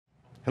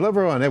Hello,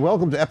 everyone, and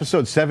welcome to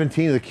episode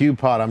 17 of theCUBE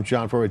Pod. I'm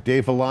John Furrier with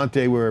Dave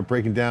Vellante. We're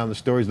breaking down the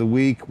stories of the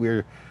week.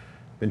 We've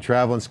been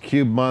traveling, it's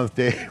CUBE month.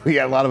 We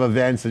got a lot of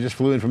events. I just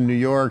flew in from New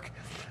York.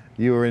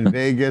 You were in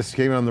Vegas,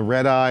 came in on the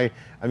red eye.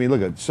 I mean,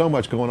 look, so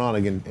much going on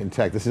again in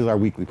tech. This is our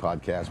weekly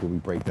podcast where we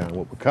break down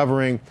what we're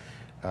covering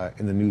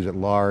in the news at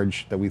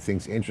large that we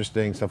think is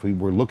interesting, stuff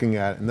we're looking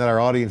at and that our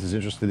audience is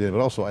interested in,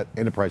 but also at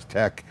enterprise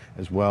tech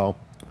as well.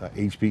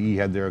 HPE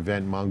had their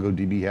event,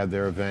 MongoDB had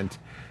their event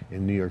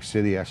in New York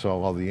City. I saw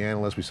all the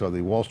analysts. We saw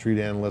the Wall Street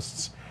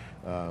analysts.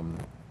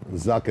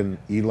 Zuck and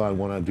Elon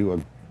want to do a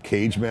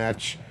cage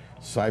match.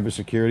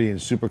 Cybersecurity and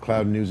super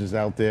cloud news is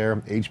out there.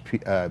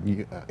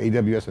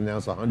 AWS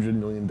announced a $100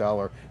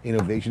 million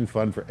innovation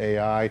fund for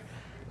AI.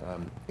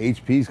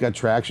 HP's got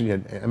traction. You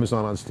had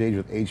Amazon on stage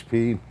with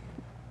HP.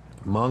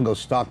 Mongo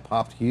stock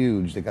popped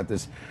huge. They got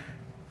this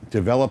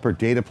developer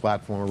data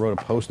platform. I wrote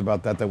a post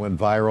about that went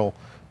viral.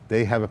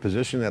 They have a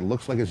position that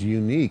looks like it's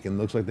unique and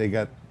looks like they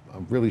got a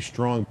really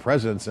strong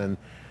presence, and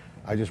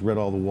I just read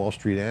all the Wall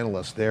Street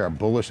analysts. They are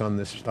bullish on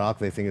this stock.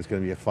 They think it's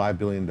going to be a $5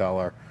 billion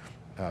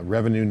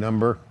revenue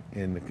number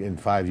in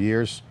 5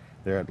 years.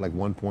 They're at like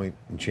 1 point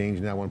and change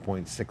now,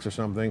 1.6 or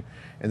something.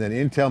 And then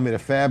Intel made a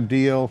fab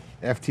deal,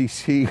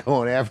 FTC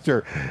going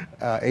after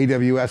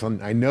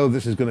AWS. I know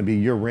this is going to be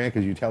your rant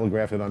because you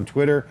telegraphed it on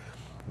Twitter.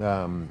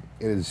 It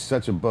is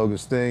such a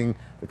bogus thing.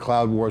 The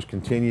cloud wars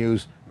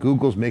continues.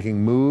 Google's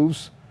making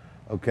moves.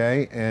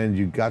 Okay, and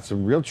you got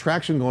some real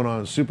traction going on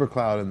in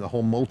SuperCloud and the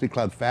whole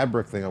multi-cloud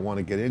fabric thing I want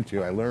to get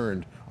into. I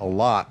learned a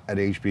lot at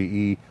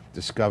HPE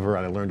Discover,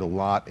 and I learned a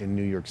lot in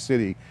New York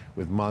City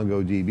with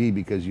MongoDB,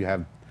 because you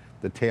have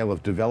the tale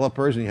of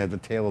developers and you have the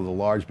tale of the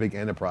large, big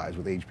enterprise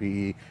with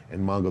HPE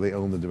and Mongo. They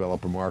own the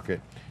developer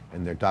market,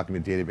 and their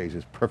document database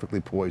is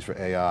perfectly poised for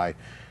AI.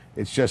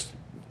 It's just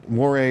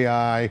more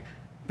AI.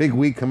 Big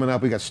week coming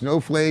up. We got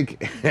Snowflake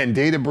and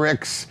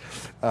Databricks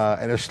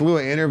and a slew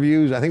of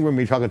interviews. I think we're going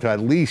to be talking to at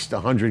least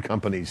 100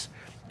 companies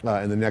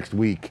in the next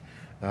week.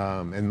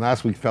 And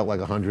last week felt like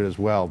 100 as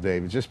well,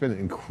 Dave. It's just been an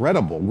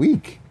incredible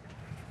week.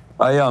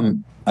 I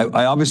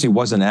obviously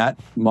wasn't at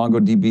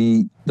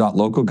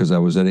MongoDB.local because I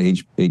was at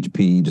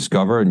HPE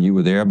Discover and you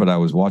were there, but I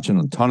was watching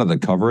a ton of the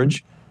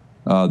coverage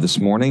this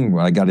morning.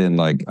 I got in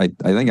I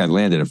think I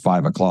landed at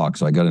 5 o'clock,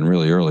 so I got in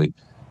really early.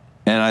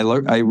 And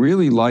I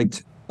really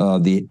liked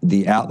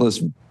the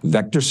Atlas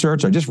vector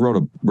search. I just wrote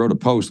a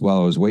post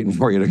while I was waiting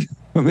for you to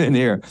come in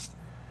here.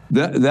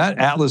 That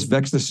Atlas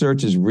vector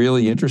search is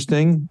really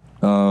interesting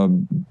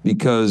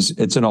because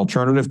it's an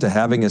alternative to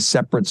having a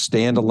separate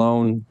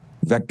standalone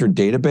vector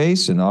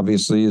database, and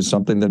obviously is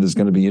something that is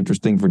going to be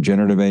interesting for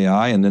generative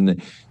AI. And then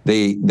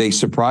they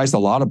surprised a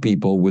lot of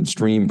people with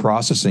stream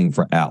processing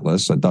for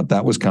Atlas. I thought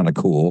that was kind of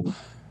cool.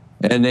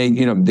 And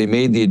they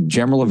made the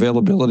general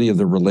availability of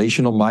the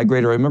relational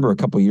migrator. I remember a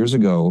couple of years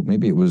ago,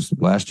 maybe it was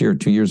last year or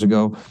 2 years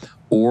ago,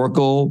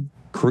 Oracle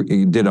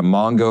did a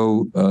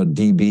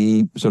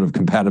MongoDB sort of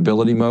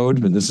compatibility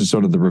mode, but this is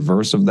sort of the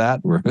reverse of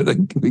that, where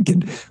we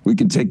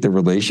can take the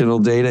relational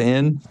data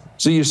in.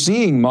 So you're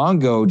seeing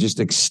Mongo just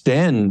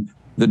extend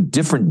the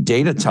different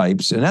data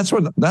types, and that's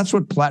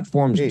what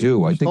platforms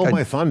do. I think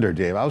my thunder,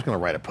 Dave. I was going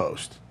to write a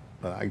post.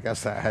 I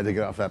guess I had to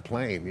get off that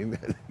plane.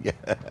 Yeah.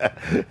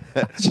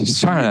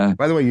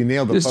 By the way, you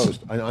nailed the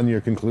post. On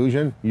your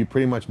conclusion, you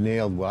pretty much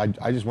nailed what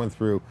I just went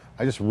through.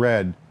 I just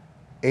read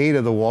 8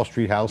 of the Wall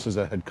Street houses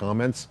that had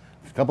comments.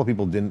 A couple of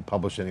people didn't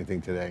publish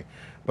anything today,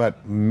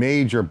 but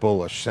major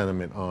bullish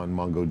sentiment on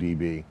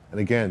MongoDB. And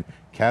again,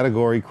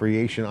 category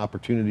creation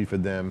opportunity for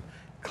them,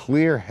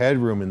 clear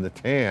headroom in the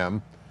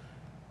TAM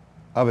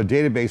of a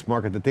database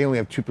market that they only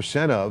have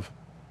 2% of.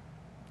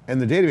 And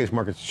the database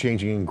market's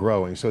changing and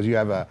growing. So you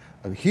have a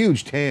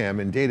huge TAM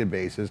in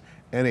databases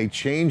and a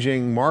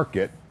changing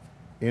market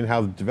in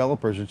how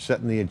developers are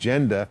setting the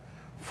agenda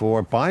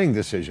for buying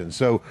decisions.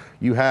 So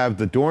you have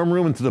the dorm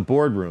room into the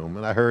boardroom.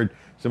 And I heard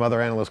some other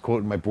analysts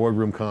quoting my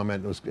boardroom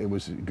comment. It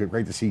was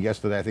great to see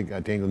yesterday. I think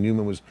Daniel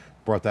Newman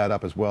brought that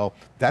up as well.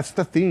 That's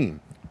the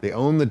theme. They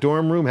own the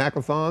dorm room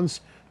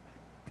hackathons,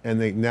 and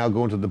they now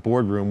go into the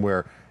boardroom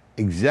where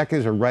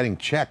executives are writing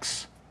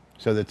checks.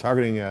 So they're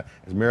targeting, as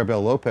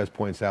Maribel Lopez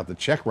points out, the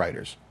check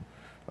writers.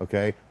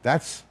 Okay,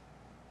 that's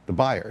the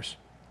buyers.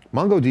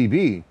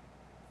 MongoDB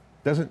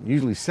doesn't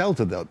usually sell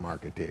to that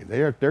market, Dave.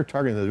 They're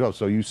targeting the developers.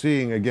 So you're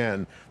seeing,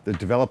 again, the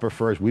developer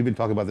first. We've been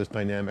talking about this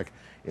dynamic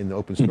in the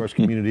open source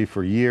community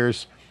for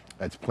years.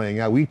 That's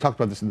playing out. We talked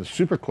about this in the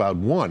SuperCloud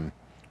 1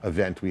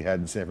 event we had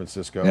in San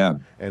Francisco,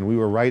 and we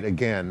were right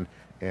again.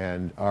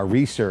 And our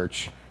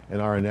research and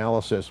our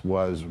analysis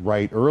was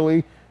right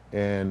early,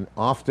 and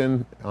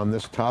often on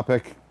this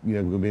topic,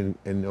 we've been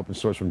in open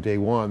source from day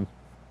one,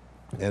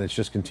 and it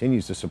just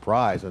continues to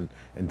surprise and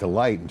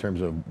delight in terms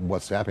of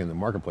what's happening in the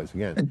marketplace.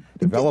 Again,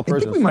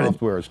 developers and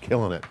software is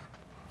killing it.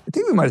 I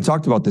think we might have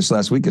talked about this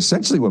last week.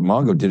 Essentially what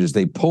Mongo did is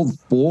they pulled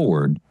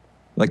forward,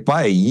 like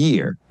by a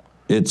year,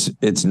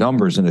 its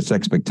numbers and its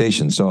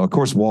expectations. So of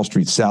course, Wall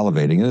Street's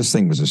salivating, and this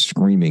thing was a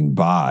screaming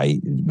buy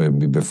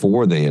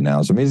before they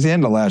announced. I mean, at the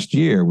end of last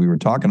year, we were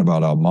talking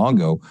about how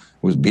Mongo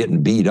was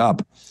getting beat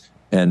up.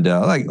 and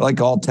like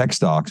all tech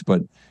stocks.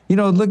 But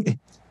look,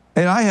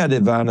 and I had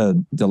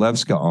Ivana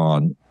Delevska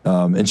on,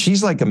 and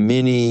she's like a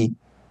mini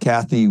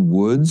Kathy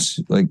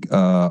Woods, like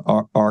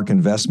ARK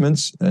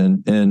Investments,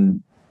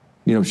 and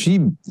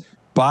she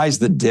buys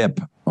the dip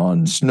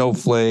on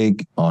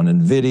Snowflake, on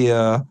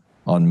NVIDIA,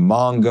 on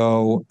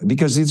Mongo,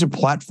 because these are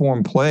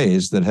platform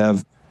plays that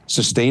have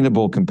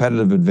sustainable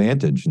competitive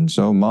advantage. And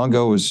so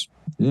Mongo is,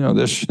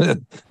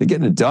 they're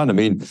getting it done. I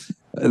mean,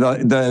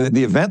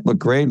 the event looked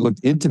great,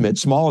 looked intimate,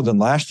 smaller than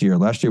last year.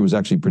 Last year was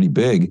actually pretty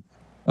big,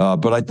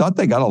 but I thought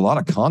they got a lot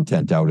of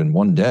content out in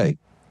one day.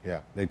 Yeah,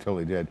 they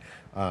totally did.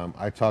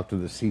 I talked to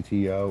the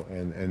CTO,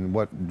 and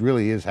what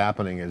really is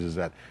happening is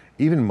that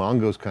even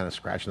Mongo's kind of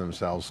scratching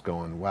themselves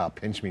going, wow,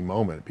 pinch me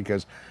moment,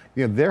 because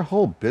their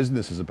whole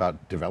business is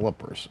about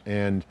developers,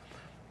 and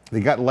they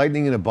got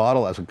lightning in a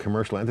bottle as a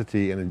commercial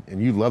entity, and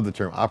you love the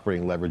term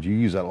operating leverage. You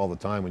use that all the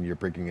time when you're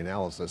breaking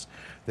analysis.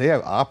 They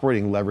have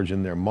operating leverage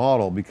in their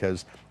model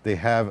because they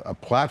have a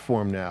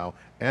platform now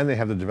and they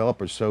have the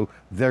developers, so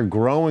they're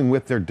growing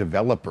with their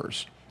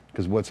developers.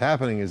 Because what's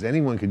happening is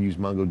anyone can use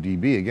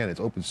MongoDB. Again, it's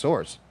open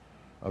source,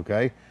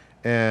 okay?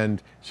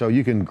 And so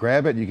you can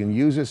grab it, you can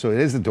use it, so it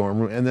is the dorm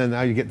room, and then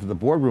now you get to the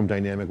boardroom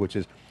dynamic, which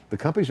is the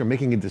companies are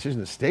making a decision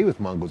to stay with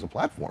Mongo as a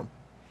platform.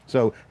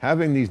 So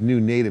having these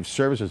new native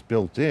services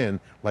built in,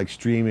 like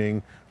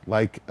streaming,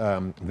 like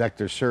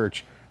vector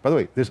search. By the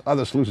way, there's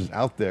other solutions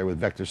out there with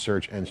vector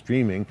search and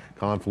streaming,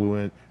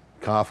 Confluent,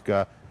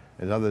 Kafka,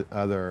 and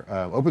other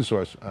open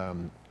source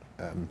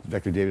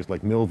vector databases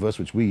like Milvus,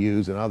 which we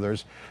use, and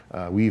others.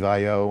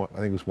 Weave.io, I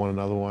think was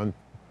another one.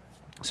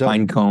 So,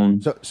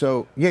 Pinecone.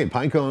 So yeah,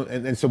 Pinecone,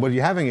 and so what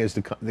you're having is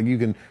you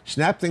can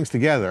snap things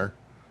together,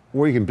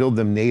 or you can build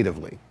them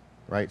natively,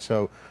 right?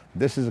 So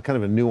this is a kind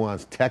of a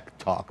nuanced tech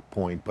talk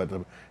point, but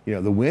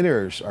the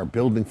winners are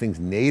building things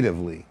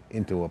natively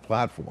into a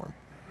platform,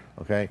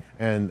 okay?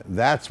 And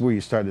that's where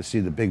you start to see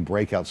the big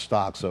breakout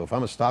stocks. So if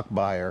I'm a stock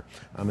buyer,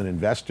 I'm an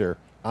investor,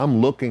 I'm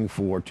looking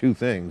for two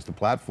things: the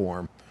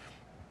platform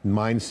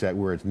mindset,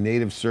 where it's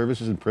native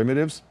services and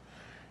primitives,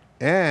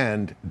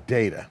 and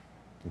data,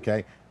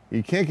 okay?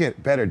 You can't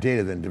get better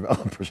data than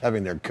developers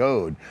having their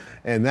code,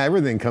 and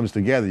everything comes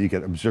together. You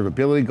get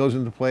observability goes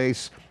into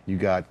place, you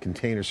got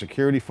container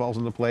security falls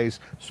into place,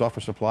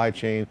 software supply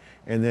chain,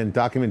 and then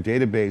document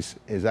database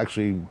is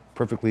actually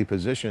perfectly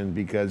positioned,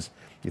 because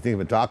you think of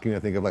a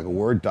document, think of like a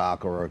Word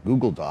doc or a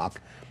Google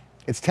doc,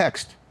 it's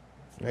text,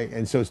 right?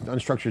 And so it's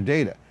unstructured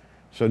data.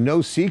 So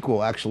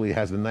NoSQL actually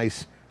has a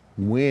nice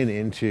win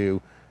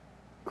into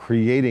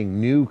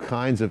creating new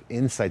kinds of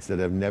insights that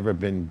have never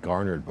been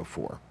garnered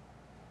before.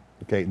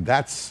 Okay,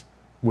 that's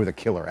where the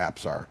killer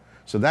apps are.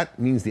 So that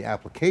means the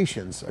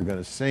applications are going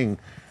to sing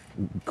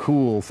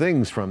cool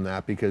things from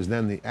that, because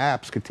then the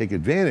apps could take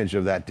advantage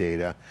of that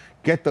data,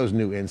 get those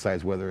new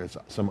insights, whether it's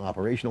some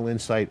operational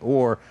insight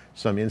or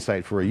some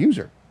insight for a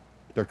user,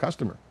 their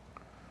customer.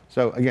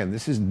 So again,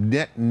 this is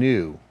net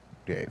new,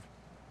 Dave.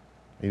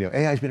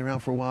 AI's been around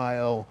for a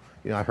while.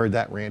 I've heard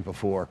that rant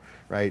before,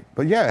 right?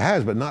 But yeah, it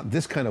has, but not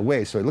this kind of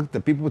way. So look at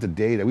the people with the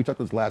data. We talked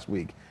about this last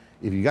week.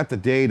 If you got the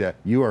data,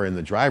 you are in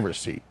the driver's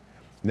seat.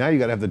 Now you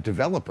got to have the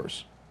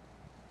developers.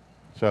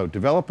 So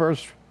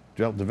developers,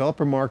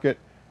 developer market,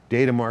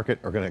 data market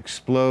are going to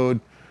explode,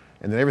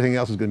 and then everything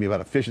else is going to be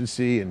about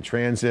efficiency and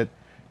transit,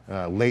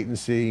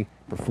 latency,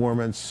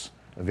 performance,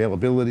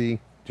 availability,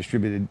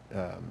 distributed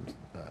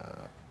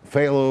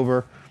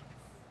failover.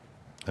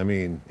 I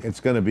mean,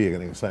 it's going to be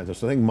an exciting.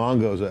 So I think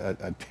Mongo is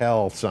a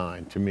tell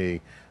sign to me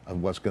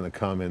of what's going to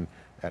come in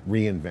at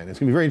reInvent. It's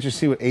going to be very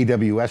interesting to see what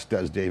AWS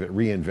does, Dave, at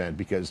reInvent,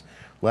 because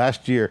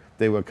last year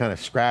they were kind of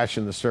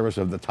scratching the surface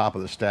of the top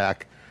of the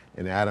stack,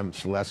 and Adam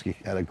Selesky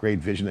had a great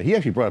vision. He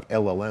actually brought up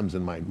LLMs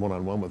in my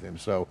one-on-one with him,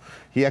 so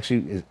he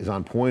actually is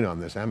on point on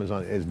this.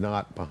 Amazon is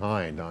not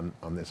behind on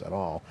this at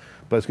all.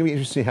 But it's going to be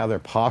interesting how their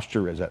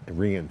posture is at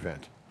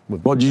reInvent.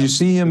 Well, did you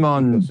see him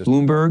on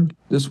Bloomberg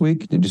this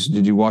week?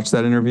 Did you watch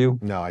that interview?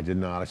 No, I did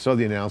not. I saw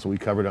the announcement.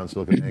 We covered on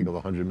SiliconANGLE,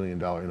 the $100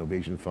 million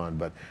innovation fund.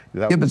 But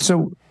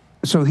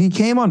so he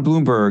came on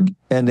Bloomberg,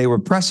 and they were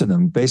pressing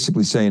him,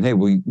 basically saying, "Hey,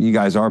 well, you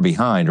guys are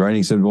behind, right?" And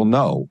he said, "Well,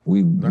 no,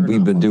 we've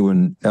been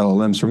doing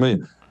LLMs for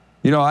me."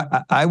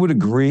 I would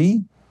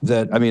agree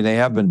that, they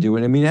have been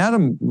doing.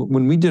 Adam,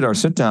 when we did our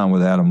sit down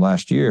with Adam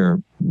last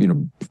year,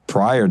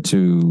 prior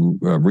to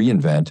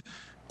reInvent,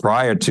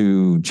 prior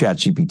to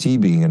ChatGPT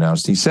being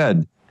announced, he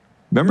said,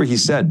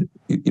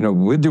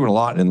 we're doing a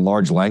lot in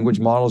large language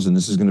models, and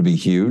this is going to be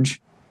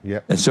huge. Yeah.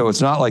 And so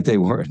it's not like they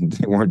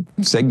weren't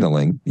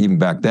signaling even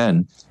back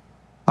then.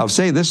 I'll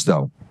say this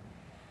though,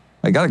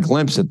 I got a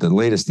glimpse at the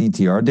latest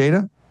ETR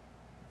data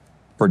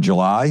for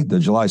July. The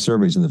July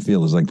surveys in the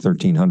field is like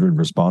 1,300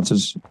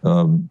 responses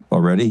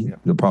already. Yep.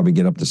 They'll probably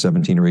get up to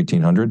 1,700 or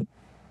 1,800.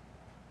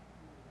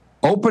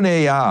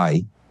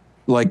 OpenAI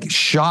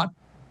shot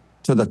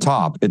to the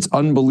top. It's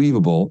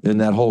unbelievable in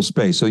that whole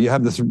space. So you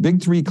have the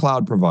big three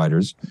cloud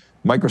providers.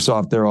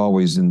 Microsoft, they're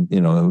always in,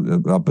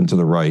 up and to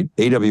the right.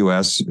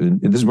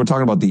 AWS, we're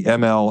talking about the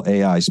ML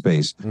AI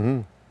space.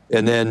 Mm-hmm.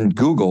 And then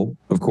Google,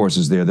 of course,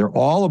 is there. They're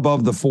all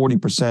above the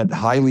 40%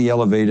 highly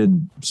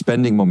elevated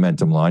spending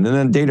momentum line. And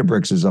then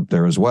Databricks is up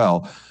there as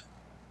well.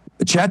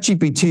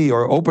 ChatGPT,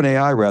 or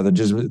OpenAI rather,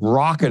 just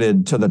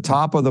rocketed to the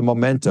top of the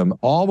momentum,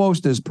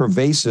 almost as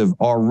pervasive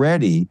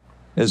already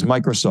as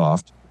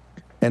Microsoft.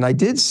 And I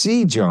did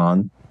see,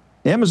 John,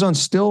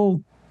 Amazon's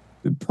still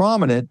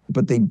prominent,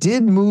 but they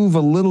did move a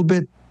little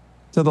bit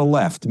to the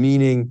left,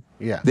 meaning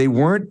they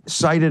weren't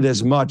cited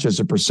as much as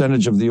a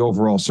percentage of the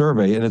overall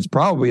survey, and it's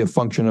probably a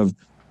function of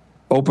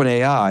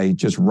OpenAI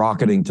just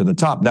rocketing to the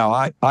top.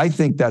 Now, I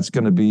think that's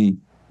going to be,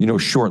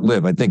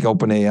 short-lived. I think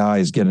OpenAI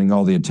is getting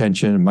all the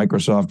attention, and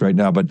Microsoft right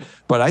now, but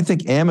I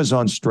think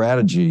Amazon's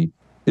strategy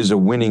is a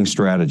winning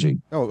strategy.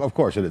 Oh, of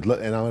course it is,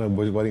 and I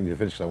was waiting to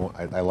finish.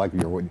 I like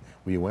where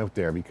you went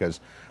there, because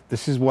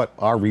this is what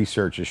our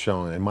research is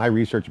showing, and my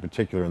research in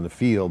particular in the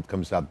field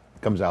comes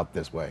out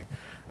this way.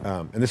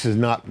 And this has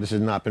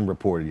not been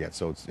reported yet,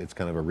 so it's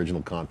kind of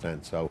original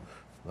content. So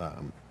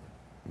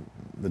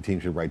the team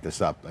should write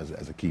this up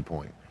as a key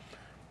point.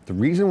 The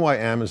reason why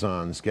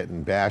Amazon's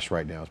getting bashed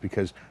right now is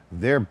because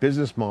their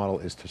business model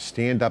is to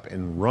stand up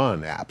and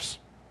run apps.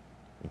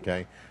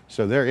 Okay,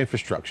 so their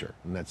infrastructure,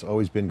 and that's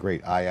always been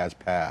great, IaaS,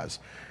 PaaS.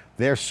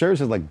 Their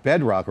services like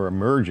Bedrock are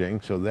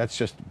emerging, so that's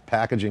just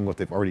packaging what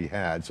they've already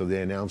had. So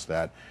they announced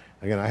that.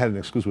 Again, I had an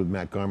exclusive with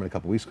Matt Garman a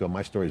couple weeks ago.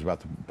 My story is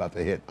about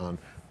to hit on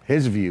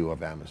his view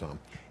of Amazon.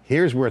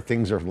 Here's where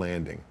things are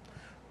landing.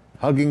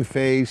 Hugging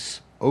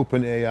Face,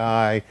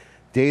 OpenAI,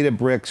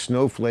 Databricks,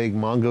 Snowflake,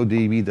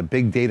 MongoDB, the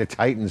big data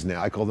titans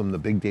now. I call them the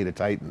big data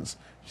titans.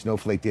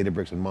 Snowflake,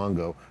 Databricks, and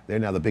Mongo. They're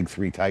now the big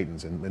three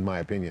titans, in my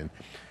opinion.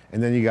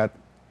 And then you got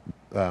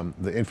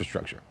the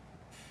infrastructure.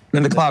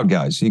 And the cloud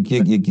guys, you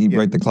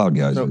write the cloud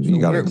guys. So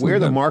where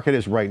the market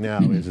is right now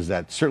is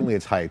that certainly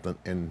it's hyped,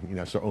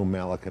 and so Om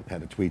Malik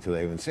had a tweet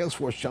today when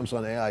Salesforce jumps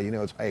on AI,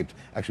 it's hyped.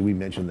 Actually, we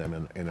mentioned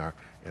them in our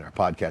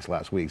podcast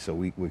last week, so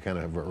we kind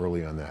of were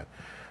early on that.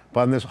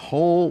 But on this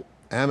whole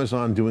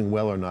Amazon doing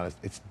well or not,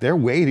 they're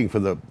waiting for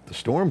the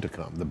storm to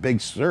come, the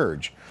big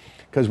surge,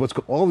 because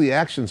all the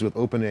actions with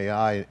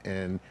OpenAI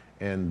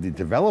and the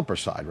developer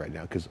side right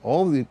now, because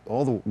all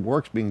the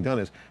work's being done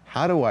is,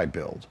 how do I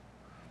build?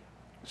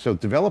 So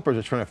developers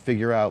are trying to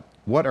figure out,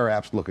 what are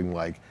apps looking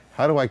like?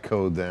 How do I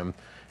code them?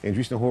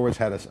 Andreessen Horowitz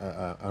had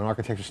an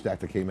architecture stack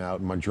that came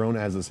out. Madrona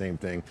has the same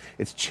thing.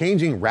 It's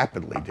changing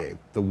rapidly, Dave.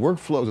 The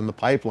workflows and the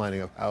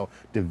pipelining of how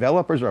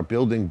developers are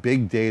building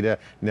big data,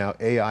 now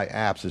AI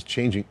apps, is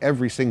changing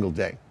every single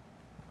day.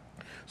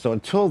 So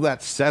until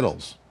that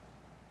settles,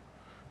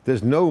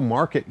 there's no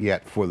market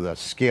yet for the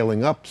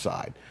scaling up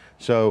side.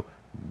 So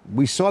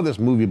we saw this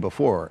movie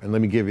before, and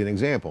let me give you an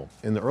example.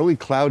 In the early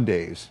cloud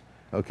days,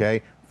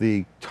 okay,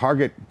 the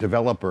target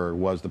developer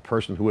was the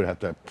person who would have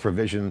to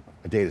provision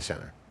a data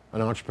center,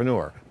 an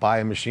entrepreneur, buy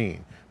a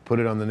machine, put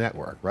it on the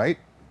network, right?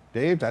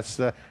 Dave,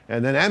 and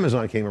then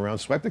Amazon came around,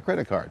 swiped the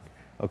credit card.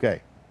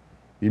 Okay,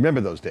 you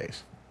remember those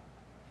days?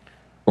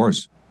 Of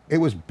course. It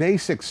was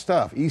basic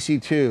stuff,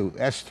 EC2,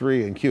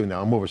 S3, and Q.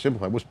 Now I'm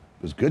oversimplifying, it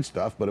was good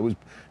stuff, but it was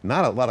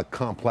not a lot of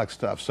complex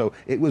stuff. So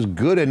it was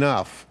good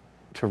enough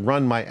to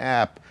run my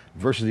app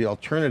versus the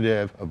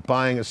alternative of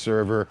buying a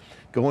server,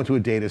 going to a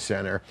data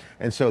center.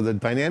 And so the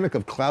dynamic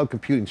of cloud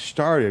computing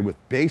started with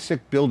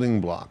basic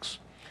building blocks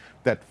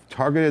that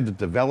targeted the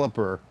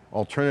developer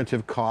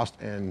alternative cost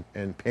and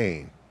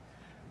pain.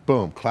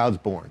 Boom, cloud's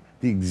born.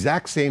 The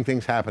exact same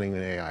thing's happening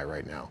in AI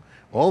right now.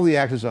 All the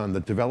actions on the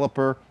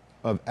developer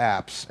of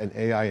apps and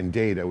AI and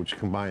data, which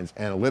combines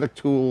analytic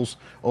tools,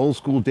 old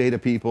school data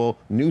people,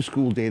 new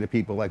school data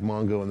people like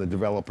Mongo and the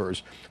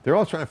developers. They're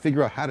all trying to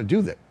figure out how to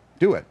do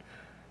it.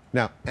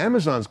 Now,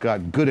 Amazon's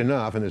got good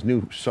enough, and there's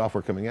new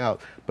software coming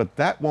out, but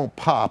that won't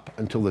pop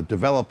until the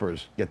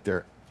developers get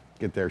their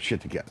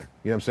shit together.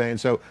 You know what I'm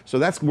saying? So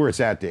that's where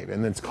it's at, Dave,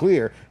 and it's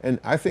clear. And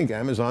I think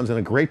Amazon's in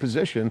a great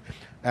position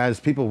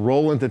as people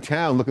roll into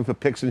town looking for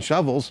picks and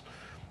shovels.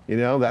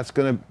 That's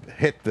going to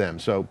hit them.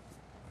 So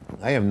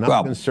I am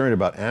not concerned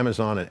about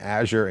Amazon and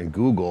Azure and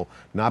Google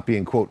not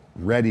being, quote,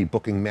 ready,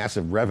 booking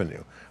massive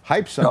revenue.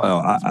 Hype something,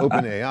 it's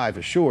OpenAI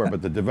for sure,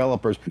 but the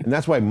developers, and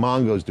that's why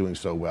Mongo's doing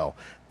so well.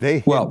 They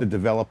hit the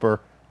developer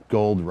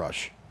gold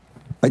rush.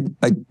 I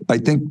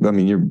think,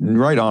 you're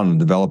right on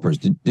developers.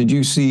 Did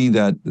you see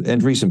that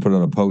Andreessen put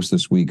out a post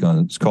this week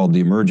it's called The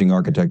Emerging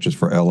Architectures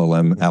for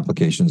LLM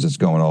Applications. It's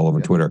going all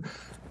over Twitter.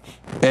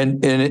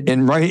 And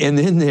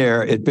in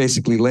there, it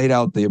basically laid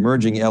out the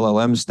emerging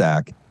LLM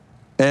stack.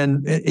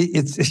 And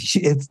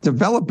it's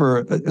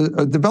developers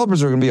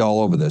are going to be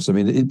all over this.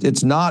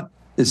 It's not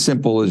as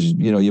simple as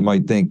you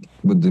might think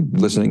with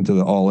listening to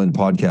the All In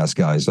podcast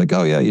guys. Like,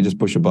 oh yeah, you just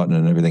push a button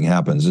and everything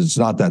happens. It's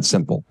not that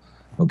simple,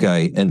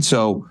 okay? And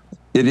so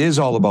it is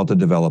all about the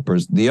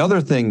developers. The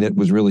other thing that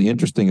was really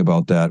interesting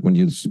about that, when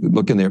you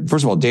look in there,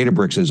 first of all,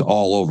 Databricks is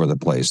all over the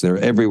place. They're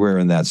everywhere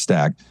in that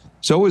stack.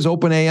 So is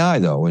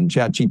OpenAI, though, and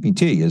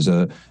ChatGPT as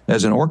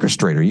an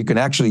orchestrator. You can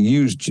actually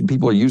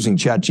people are using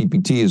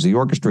ChatGPT as the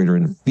orchestrator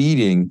and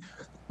feeding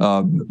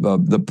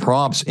the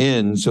prompts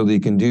in so they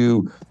can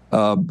do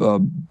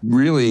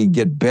really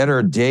get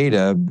better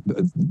data,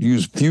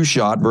 use few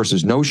shot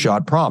versus no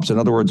shot prompts. In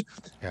other words,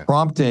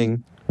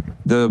 prompting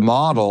the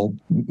model.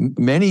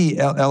 Many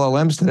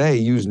LLMs today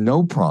use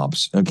no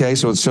prompts. Okay,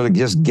 so it's sort of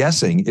just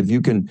guessing. If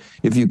you can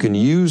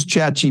use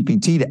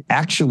ChatGPT to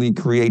actually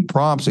create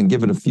prompts and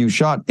give it a few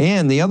shot.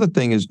 And the other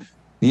thing is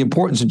the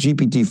importance of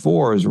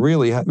GPT-4 is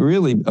really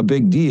a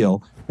big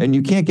deal. And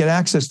you can't get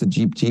access to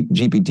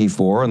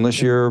GPT-4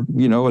 unless you're,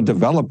 a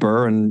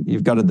developer and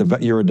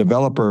you're a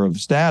developer of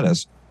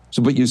status.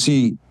 So, but you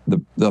see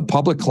the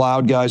public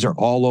cloud guys are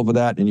all over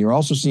that, and you're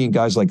also seeing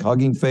guys like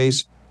Hugging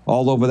Face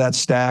all over that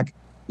stack.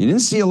 You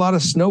didn't see a lot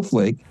of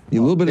Snowflake, a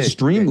little bit of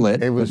Streamlit,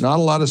 but not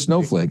a lot of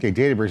Snowflake. Okay,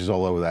 Databricks is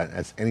all over that.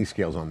 That's any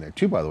scales on there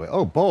too, by the way.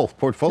 Oh, both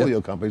portfolio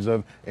companies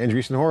of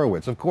Andreessen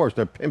Horowitz. Of course,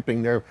 they're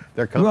pimping their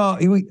company. Well,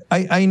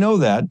 I know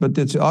that, but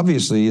it's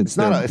obviously it's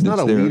not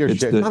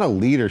a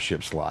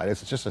leadership slide.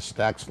 It's just a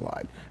stack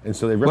slide, and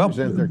so they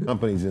represent their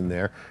companies in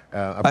there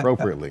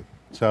appropriately.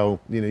 So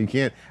you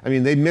can't. I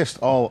mean, they missed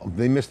a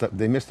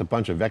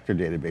bunch of vector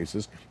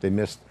databases. They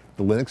missed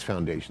the Linux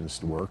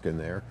Foundation's work in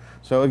there.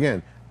 So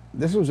again.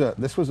 This was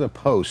a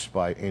post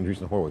by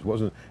Andreessen Horowitz. It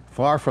wasn't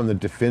far from the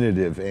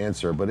definitive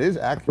answer, but it is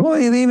accurate.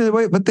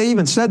 Well, but they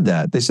even said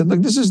that. They said,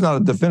 look, this is not a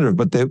definitive,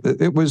 but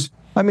it was.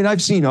 I mean,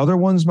 I've seen other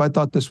ones, but I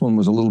thought this one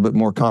was a little bit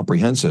more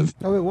comprehensive.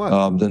 Oh, it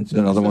was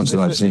than other ones that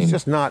I've seen. It's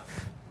just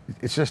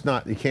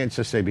not. You can't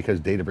just say because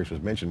Databricks was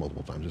mentioned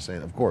multiple times, just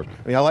saying, of course.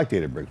 I mean, I like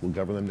Databricks. We'll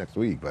cover them next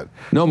week, but.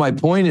 No, my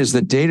point is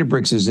that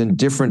Databricks is in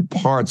different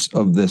parts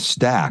of the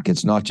stack.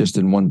 It's not just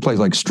in one place.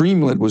 Like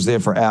Streamlit was there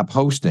for app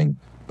hosting,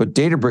 but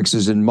Databricks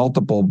is in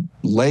multiple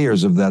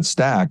layers of that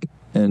stack.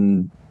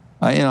 And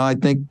I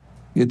think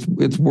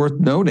it's worth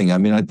noting. I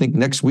mean, I think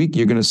next week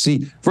you're going to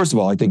see, first of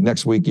all, I think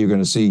next week you're going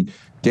to see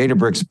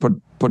Databricks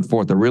put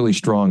forth a really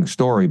strong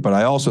story, but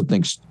I also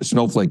think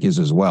Snowflake is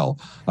as well.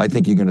 I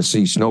think you're going to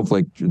see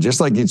Snowflake, just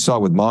like you saw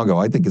with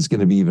Mongo, I think it's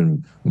going to be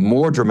even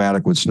more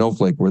dramatic with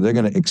Snowflake, where they're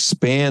going to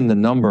expand the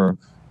number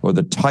or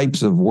the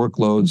types of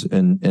workloads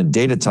and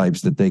data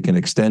types that they can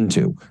extend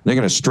to. They're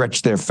going to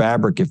stretch their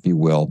fabric, if you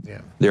will,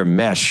 their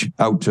mesh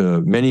out to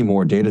many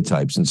more data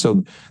types. And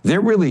so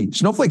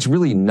Snowflake's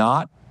really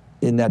not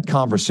in that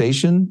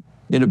conversation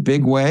in a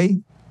big way.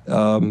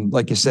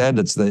 Like you said,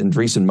 it's the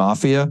Andreessen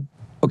Mafia.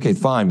 Okay,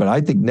 fine. But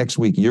I think next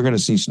week you're going to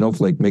see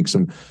Snowflake make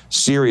some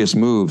serious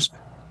moves,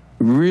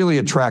 really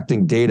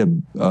attracting data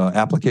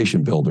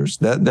application builders.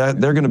 They're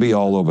going to be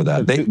all over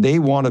that. They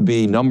want to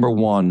be number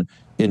one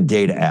in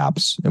data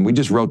apps. And we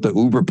just wrote the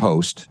Uber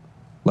post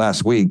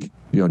last week.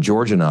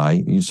 George and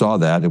I, you saw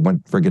that. It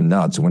went friggin'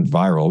 nuts. It went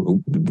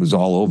viral. It was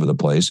all over the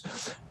place.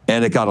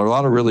 And it got a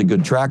lot of really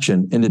good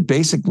traction. And it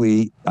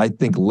basically, I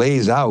think,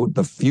 lays out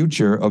the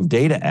future of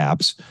data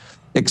apps,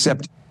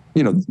 except,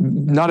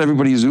 not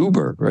everybody is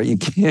Uber, right? You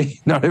can't,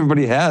 not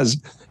everybody has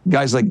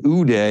guys like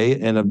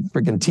Uday and a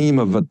freaking team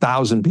of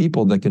 1,000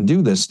 people that can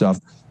do this stuff.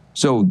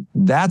 So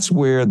that's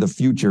where the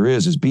future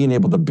is being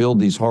able to build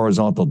these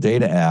horizontal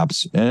data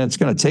apps, and it's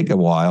going to take a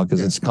while because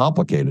it's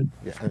complicated.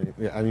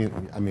 I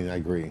mean, I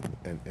agree.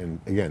 And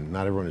again,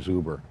 not everyone is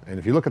Uber. And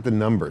if you look at the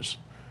numbers,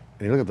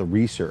 and you look at the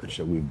research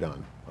that we've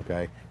done,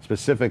 okay,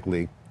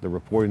 specifically the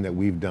reporting that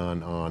we've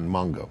done on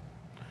Mongo,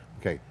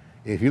 okay,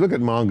 if you look at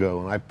Mongo,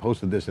 and I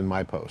posted this in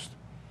my post,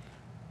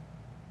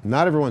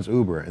 not everyone's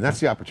Uber, and that's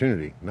the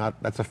opportunity.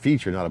 That's a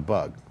feature, not a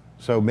bug.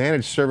 So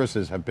managed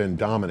services have been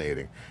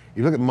dominating.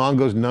 You look at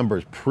Mongo's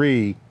numbers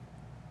pre-Atlas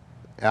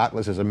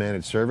as a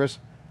managed service,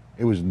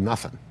 it was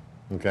nothing,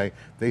 okay?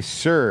 They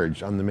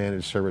surged on the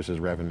managed services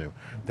revenue.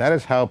 That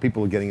is how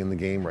people are getting in the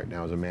game right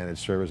now as a managed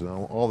service, and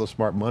all the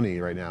smart money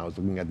right now is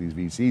looking at these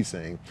VCs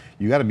saying,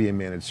 you gotta be a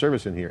managed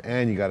service in here,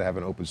 and you gotta have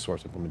an open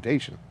source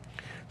implementation.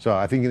 So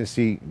I think you're gonna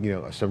see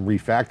some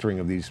refactoring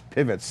of these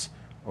pivots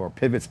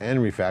and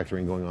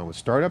refactoring going on with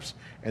startups,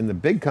 and the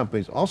big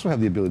companies also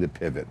have the ability to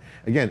pivot.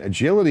 Again,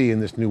 agility in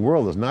this new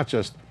world is not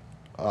just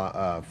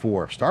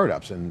for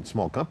startups and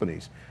small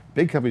companies.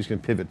 Big companies can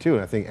pivot too,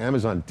 and I think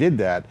Amazon did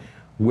that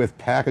with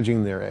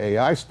packaging their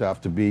AI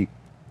stuff to be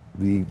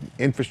the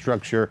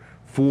infrastructure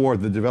for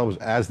the developers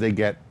as they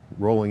get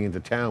rolling into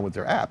town with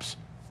their apps.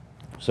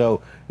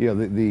 So,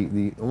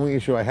 the only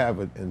issue I have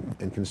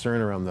and concern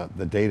around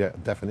the data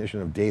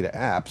definition of data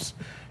apps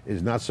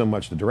is not so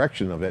much the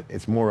direction of it,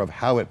 it's more of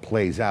how it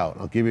plays out.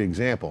 I'll give you an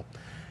example.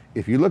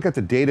 If you look at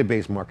the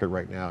database market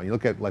right now, and you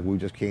look at, like we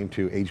just came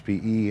to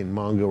HPE and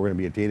Mongo, we're going to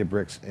be at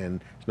Databricks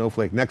and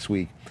Snowflake next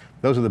week.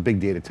 Those are the big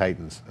data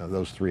titans,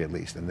 those three at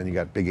least. And then you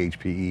got big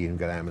HPE and you've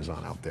got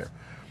Amazon out there.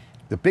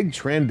 The big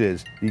trend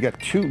is you got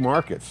two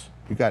markets.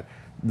 You got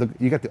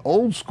the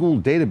old school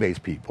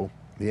database people,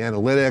 the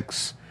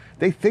analytics.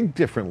 They think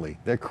differently.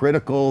 They're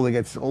critical. They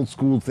get old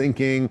school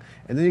thinking.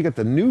 And then you got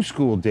the new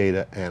school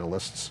data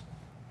analysts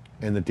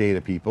and the data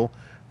people.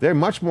 They're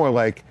much more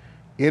like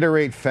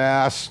iterate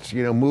fast,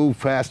 move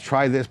fast,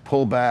 try this,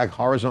 pull back,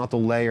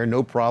 horizontal layer,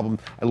 no problem.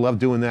 I love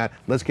doing that.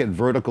 Let's get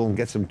vertical and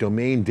get some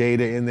domain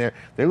data in there.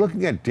 They're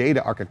looking at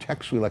data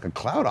architecturally like a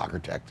cloud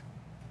architect.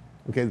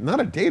 Okay, not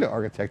a data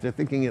architect, they're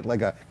thinking it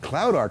like a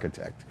cloud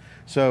architect.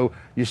 So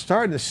you're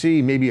starting to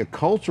see maybe a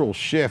cultural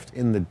shift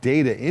in the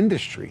data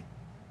industry,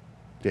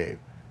 Dave.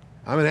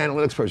 I'm an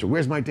analytics person,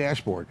 where's my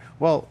dashboard?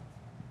 Well,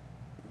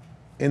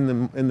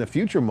 in the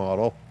future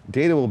model,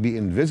 data will be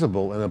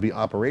invisible and it'll be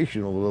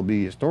operational, it'll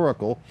be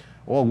historical,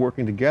 all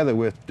working together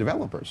with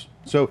developers.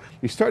 So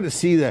you start to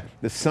see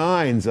the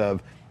signs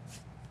of,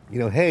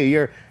 hey,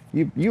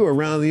 you were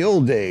around the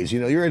old days,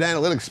 you're an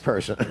analytics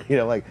person,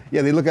 like,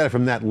 yeah, they look at it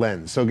from that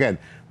lens. So again,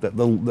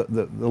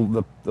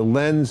 the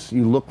lens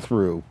you look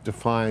through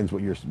defines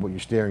what you're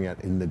staring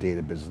at in the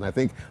data business. And I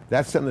think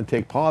that's something to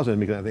take pause in,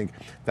 because I think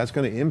that's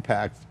going to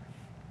impact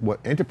what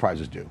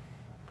enterprises do.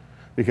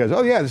 Because,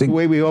 oh yeah, this is the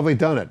way we've always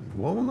done it.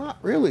 Well, not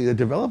really. The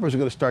developers are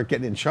going to start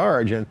getting in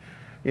charge, and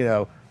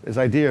this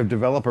idea of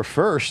developer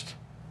first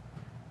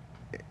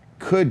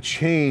could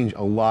change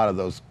a lot of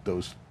those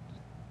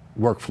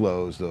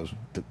workflows,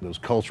 those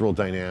cultural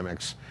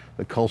dynamics,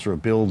 the culture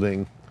of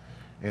building,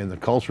 and the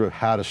culture of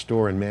how to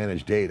store and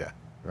manage data,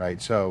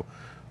 right? So,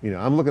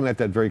 I'm looking at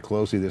that very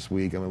closely this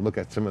week. I'm going to look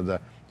at some of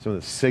the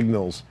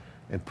signals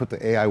and put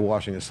the AI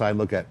washing aside.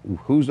 Look at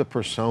who's the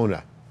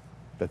persona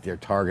that they're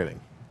targeting,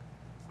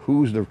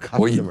 who's the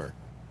customer.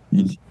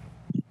 Well,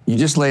 you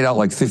just laid out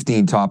like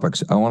 15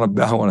 topics. I want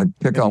to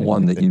pick on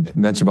one that you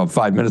mentioned about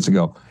 5 minutes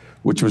ago,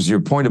 which was your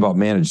point about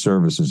managed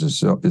services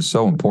is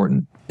so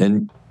important.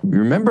 And you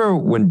remember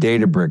when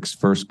Databricks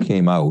first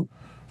came out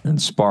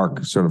and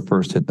Spark sort of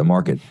first hit the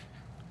market,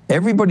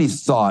 everybody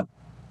thought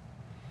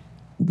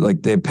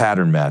like they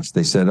pattern matched.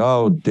 They said,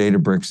 oh,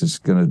 Databricks is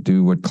going to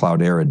do what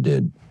Cloudera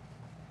did.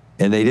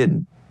 And they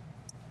didn't.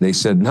 They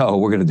said, no,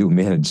 we're going to do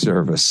managed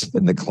service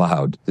in the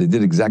cloud. They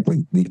did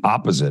exactly the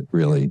opposite,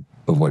 really,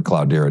 of what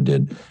Cloudera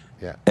did.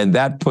 Yeah. And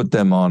that put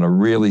them on a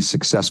really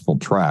successful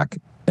track.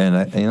 And,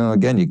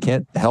 again, you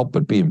can't help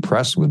but be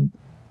impressed with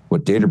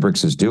what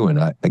Databricks is doing.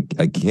 I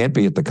can't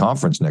be at the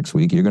conference next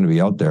week. You're going to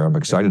be out there. I'm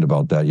excited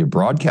about that. You're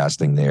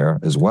broadcasting there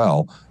as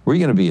well. Where are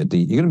you going to be at?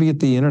 You're going to be at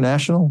the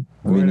International?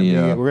 We're going to be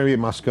at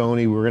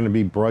Moscone. We're going to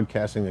be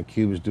broadcasting.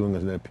 theCUBE is doing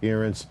an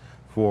appearance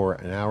for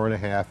an hour and a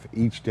half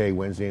each day,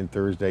 Wednesday and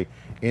Thursday,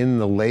 in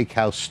the Lake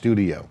House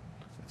studio.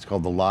 It's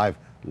called the Live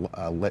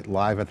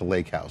at the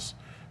Lake House,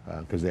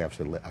 because they have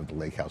the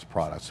Lake House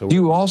product. So, do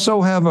you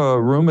also have a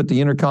room at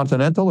the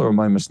Intercontinental, or am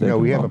I mistaken? No,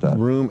 we have a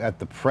room at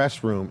the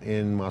press room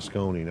in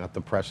Moscone, not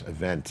the press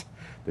event.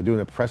 They're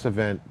doing a press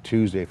event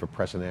Tuesday for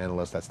press and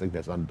analysts. I think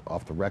that's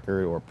off the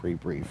record or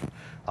pre-brief.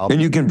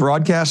 And you can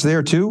broadcast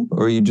there too,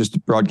 or are you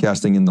just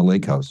broadcasting in the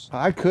Lake House?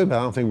 I could, but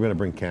I don't think we're going to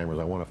bring cameras.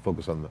 I want to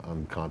focus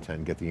on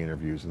content, get the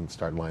interviews, and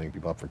start lining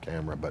people up for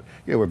camera. But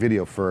yeah, we're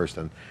video first,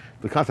 and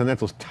the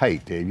Continental's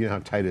tight, Dave. You know how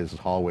tight it is, the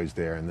hallways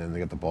there, and then they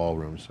got the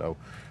ballroom. So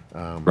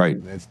right,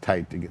 it's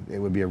tight. It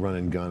would be a run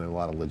and gun and a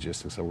lot of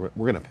logistics. So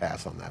we're going to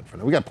pass on that for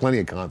now. We got plenty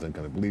of content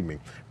coming, believe me.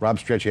 Rob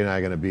Stretchy and I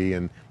are going to be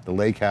in the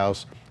Lake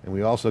House, and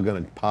we're also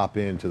going to pop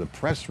into the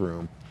press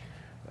room.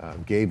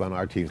 Gabe on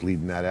our team's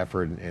leading that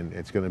effort, and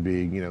it's going to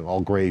be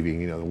all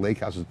gravy. The Lake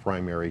House is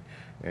primary,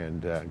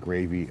 and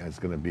gravy is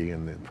going to be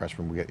in the press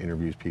room. We get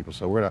interviews, people.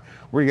 So we're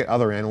gonna get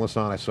other analysts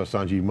on. I saw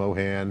Sanjeev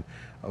Mohan,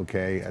 and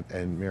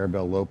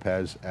Maribel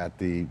Lopez at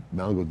the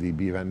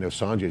MongoDB event. I know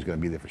Sanjay is going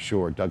to be there for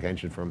sure. Doug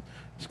Henshin from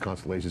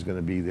Constellation is going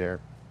to be there.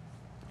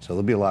 So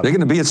there'll be a lot. They're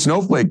going to be at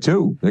Snowflake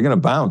too. They're going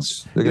to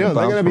bounce. They're going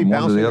to be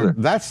bouncing. To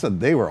the other.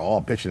 They were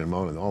all bitching and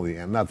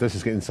moaning. This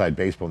is inside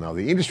baseball now.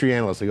 The industry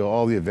analysts, they go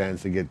all the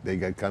events.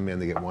 They come in.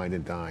 They get wined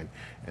and dined,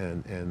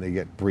 and they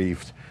get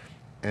briefed,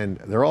 and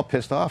they're all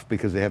pissed off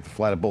because they have to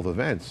fly to both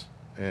events,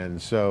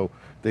 and so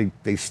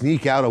they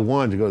sneak out of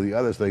one to go to the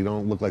other, so they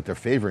don't look like they're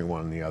favoring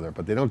one and the other.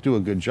 But they don't do a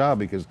good job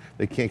because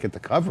they can't get the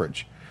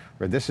coverage.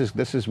 Right? This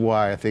is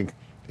why I think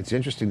it's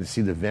interesting to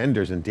see the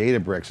vendors and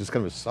Databricks. It's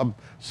kind of a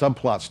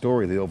subplot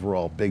story, the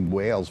overall big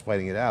whales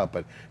fighting it out,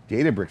 but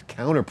Databricks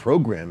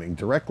counter-programming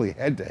directly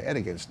head-to-head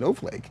against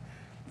Snowflake,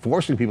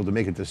 forcing people to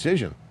make a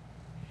decision.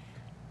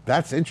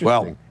 That's interesting.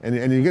 Well, and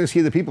you're going to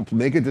see the people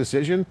make a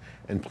decision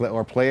and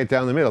play it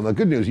down the middle. The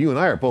good news, you and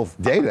I are both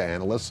data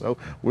analysts, so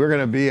we're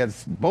going to be at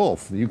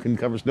both. You can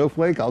cover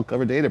Snowflake, I'll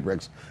cover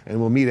Databricks, and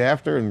we'll meet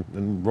after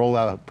and roll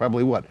out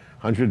probably,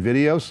 100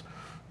 videos?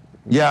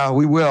 Yeah,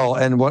 we will.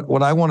 And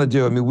what I want to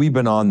do, we've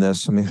been on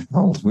this.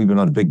 We've been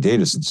on big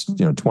data since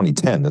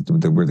 2010.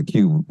 We're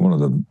theCUBE, one of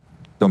the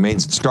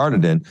domains it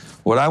started in.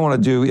 What I want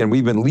to do, and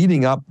we've been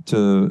leading up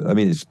to,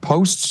 it's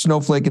post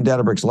Snowflake and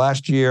Databricks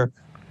last year.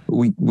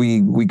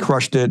 We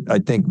crushed it. I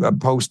think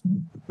post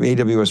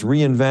AWS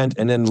reInvent,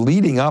 and then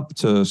leading up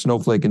to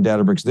Snowflake and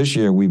Databricks this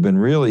year, we've been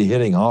really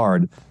hitting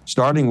hard.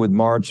 Starting with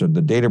March, of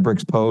the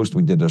Databricks post,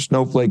 we did a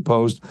Snowflake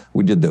post,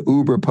 we did the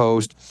Uber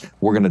post.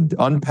 We're going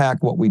to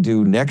unpack what we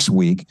do next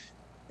week,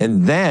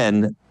 and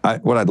then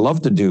what I'd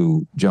love to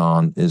do,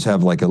 John, is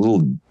have like a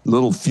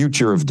little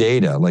future of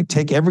data. Like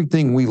take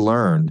everything we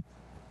learned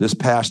this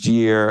past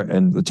year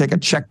and take a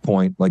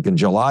checkpoint, like in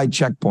July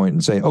checkpoint,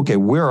 and say, okay,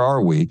 where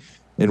are we?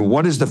 And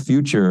what does the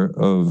future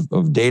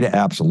of data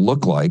apps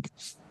look like?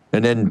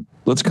 And then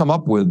let's come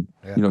up with,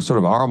 sort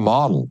of our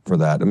model for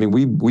that. I mean,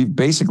 we've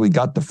basically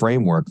got the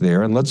framework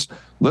there, and let's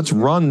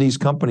run these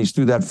companies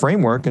through that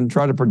framework and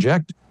try to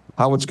project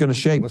how it's going to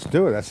shape. Let's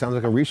do it. That sounds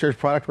like a research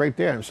product right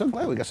there. I'm so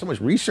glad we got so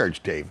much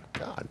research, Dave.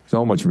 God.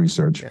 So much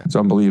research. Yeah. It's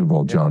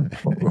unbelievable, John.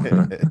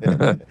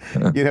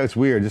 It's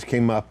weird. This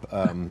came up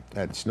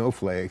at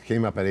Snowflake,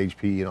 came up at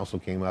HPE, and also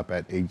came up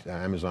at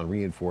Amazon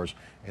Reinforce,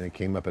 and it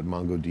came up at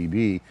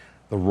MongoDB,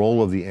 the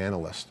role of the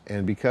analyst.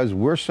 And because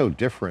we're so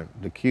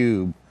different,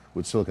 theCUBE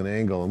with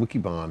SiliconANGLE and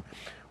Wikibon,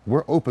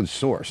 we're open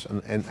source,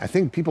 and I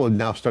think people are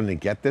now starting to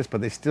get this,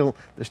 but they're still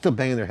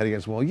banging their head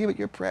against, well, yeah, but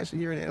you're press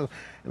and you're an analyst.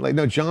 And like,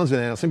 no, John's an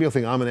analyst. Some people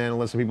think I'm an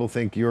analyst, some people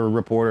think you're a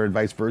reporter and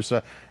vice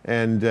versa.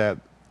 And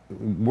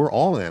we're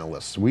all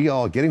analysts. We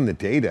all getting the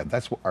data.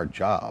 That's our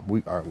job.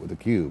 We are with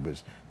theCUBE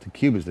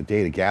is the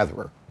data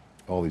gatherer.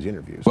 All these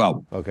interviews.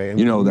 Well, okay, and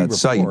that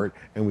site.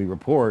 We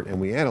report and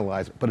we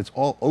analyze, but it's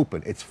all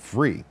open. It's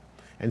free,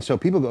 and so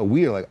people go,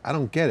 we are like, I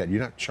don't get it.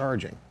 You're not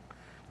charging.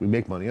 We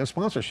make money on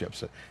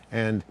sponsorships,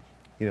 and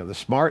the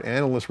smart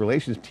analyst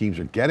relations teams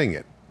are getting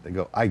it. They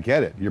go, I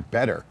get it, you're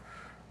better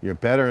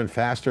and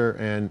faster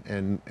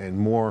and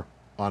more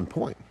on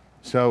point.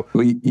 So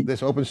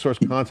this open source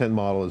content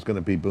model is going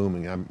to be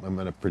booming. I'm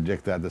going to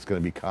predict that's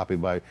going to be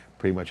copied by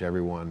pretty much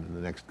everyone in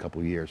the next couple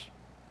of years.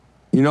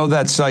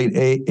 That site,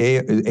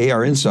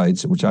 AR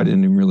Insights, which I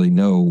didn't even really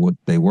know what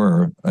they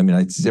were. I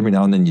mean, every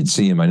now and then you'd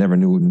see them. I never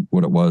knew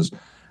what it was.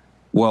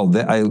 Well,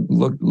 I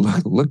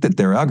looked at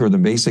their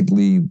algorithm.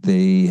 Basically,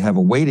 they have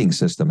a weighting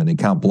system, and they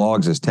count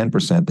blogs as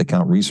 10%. They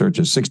count research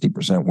as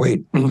 60%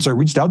 weight. So I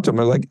reached out to them.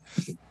 They're like,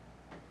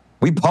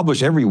 we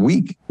publish every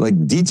week,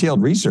 like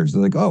detailed research.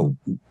 They're like, oh,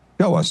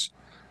 show us.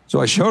 So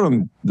I showed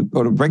them the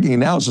breaking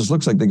analysis.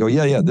 Looks like they go,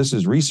 yeah, this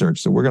is research.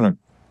 So we're gonna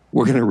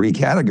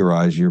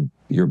recategorize your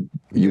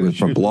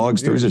from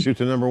blogs to research. Shoot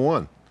to number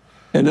one.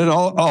 And then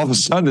all of a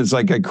sudden, it's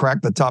like I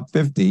cracked the top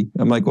 50.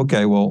 I'm like,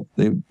 okay, well,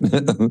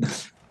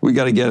 we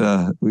got to get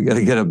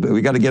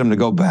them to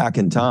go back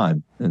in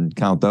time and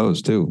count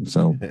those too.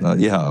 So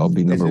I'll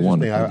be number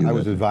one. I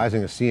was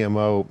advising a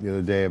CMO the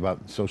other day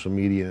about social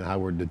media and how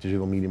the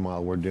digital media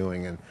model we're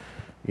doing, and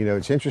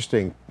it's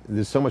interesting.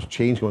 There's so much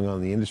change going on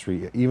in the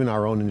industry. Even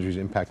our own industry is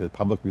impacted.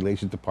 Public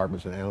relations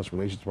departments and analyst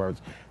relations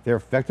departments, they're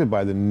affected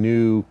by the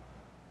new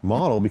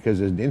model because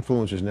there's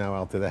influencers now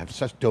out there that have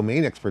such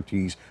domain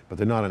expertise, but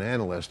they're not an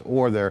analyst,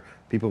 or they're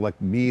people like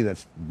me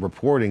that's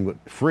reporting but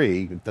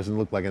free. It doesn't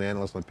look like an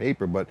analyst on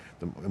paper, but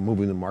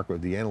moving the market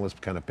with the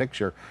analyst kind of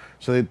picture.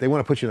 So they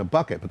want to put you in a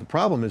bucket. But the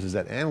problem is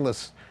that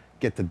analysts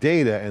get the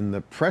data and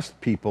the press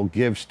people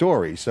give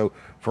stories. So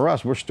for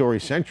us, we're story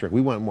centric.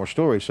 We want more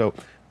stories. So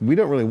we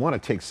don't really want to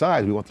take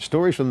sides. We want the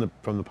stories from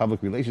the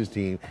public relations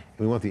team, and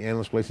we want the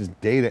analyst relations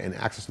data and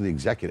access to the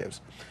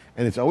executives.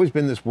 And it's always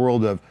been this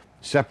world of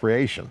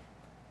separation,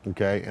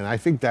 okay? And I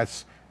think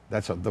that's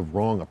the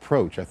wrong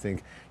approach. I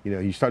think,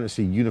 you're starting to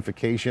see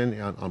unification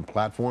on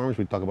platforms.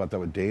 We talk about that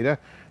with data.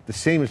 The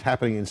same is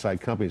happening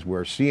inside companies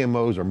where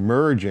CMOs are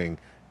merging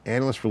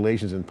analyst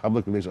relations and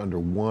public relations under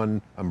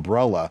one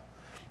umbrella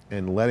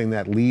and letting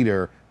that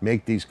leader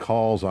make these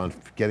calls on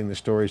getting the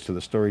stories to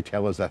the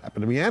storytellers that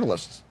happen to be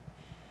analysts.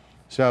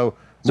 So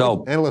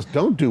analysts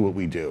don't do what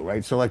we do,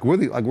 right? So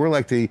we're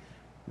like the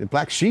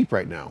black sheep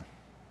right now.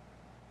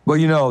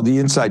 Well, the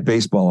inside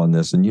baseball on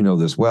this, and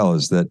this well,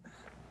 is that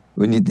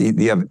when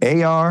you have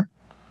AR,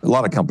 a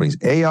lot of companies,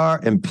 AR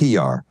and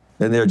PR,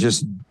 and they're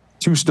just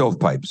two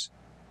stovepipes.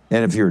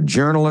 And if you're a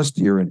journalist,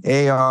 you're in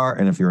AR,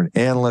 and if you're an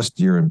analyst,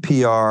 you're in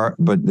PR.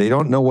 But they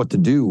don't know what to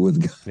do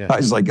with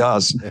guys like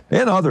us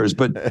and others.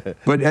 But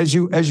as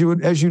you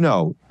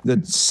know,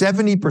 that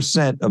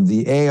 70% of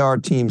the AR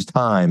team's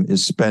time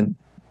is spent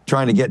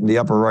trying to get in the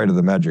upper right of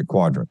the Magic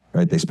Quadrant.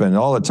 Right? They spend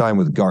all the time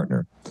with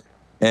Gartner.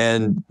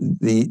 And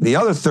the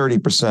other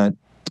 30%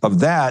 of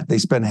that, they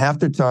spend half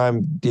their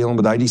time dealing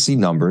with IDC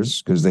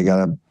numbers because they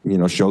got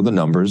to, show the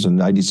numbers, and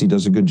IDC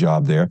does a good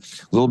job there. A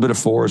little bit of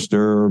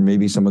Forrester,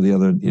 maybe some of the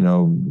other,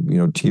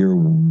 tier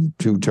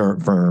 2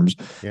 firms.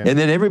 Yeah. And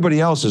then everybody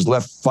else is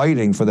left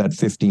fighting for that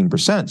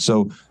 15%.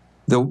 So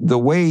the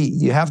way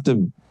you have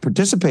to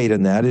participate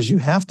in that is you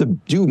have to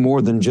do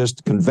more than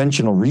just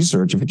conventional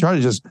research. If you try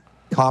to just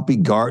copy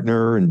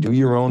Gartner and do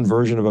your own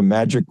version of a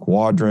Magic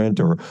Quadrant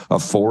or a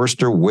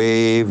Forrester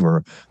Wave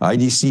or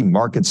IDC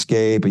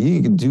MarketScape,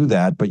 you can do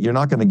that, but you're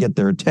not going to get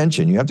their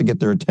attention. You have to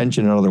get their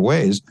attention in other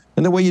ways.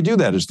 And the way you do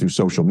that is through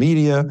social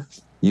media,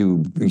 you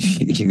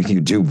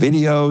do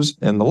videos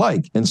and the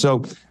like. And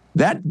so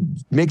that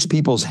makes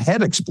people's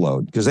head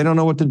explode because they don't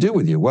know what to do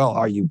with you. Well,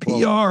 are you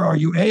PR? Are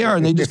you AR?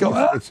 And they just go,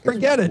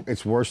 forget it.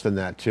 It's worse than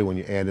that too when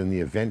you add in the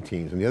event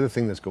teams. And the other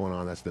thing that's going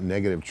on, that's the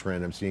negative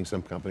trend I'm seeing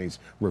some companies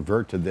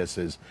revert to this,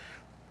 is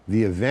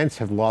the events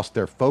have lost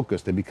their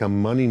focus. They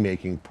become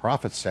money-making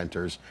profit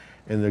centers.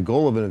 And the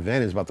goal of an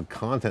event is about the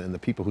content and the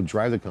people who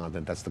drive the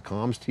content. That's the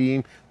comms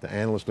team, the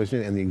analysts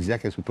listening, and the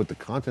executives who put the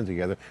content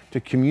together to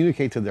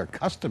communicate to their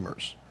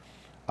customers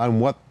on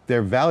what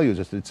their value is.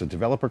 It's a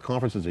developer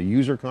conference, it's a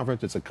user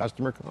conference, it's a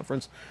customer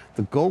conference.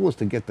 The goal is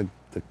to get the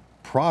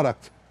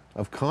product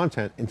of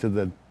content into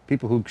the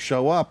people who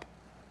show up,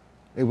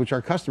 which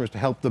are customers, to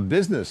help the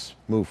business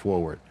move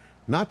forward,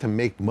 not to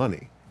make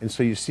money. And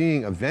so you're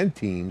seeing event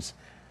teams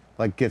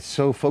like get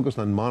so focused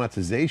on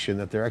monetization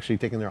that they're actually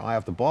taking their eye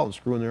off the ball and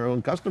screwing their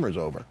own customers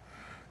over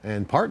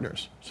and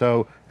partners.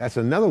 So that's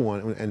another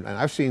one. And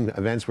I've seen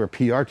events where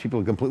PR people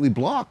are completely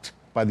blocked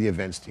by the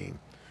events team.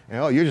 And,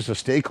 oh, you're just a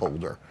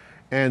stakeholder.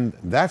 And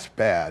that's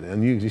bad.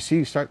 And when you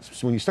start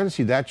to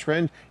see that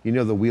trend, you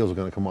know the wheels are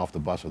going to come off the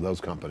bus of those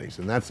companies.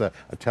 And that's a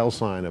tell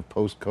sign of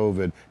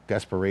post-COVID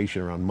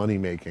desperation around money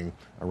making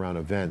around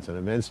events. And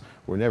events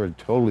were never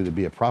totally to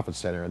be a profit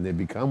center, and they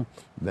become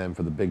them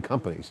for the big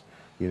companies.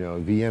 You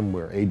know,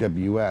 VMware,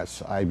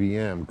 AWS,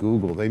 IBM,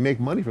 Google, they make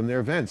money from their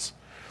events.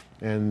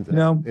 And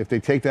if they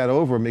take that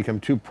over and make them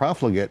too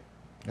profligate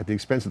at the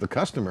expense of the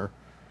customer,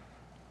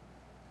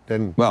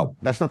 then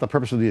that's not the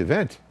purpose of the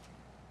event.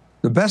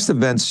 The best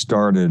events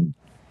started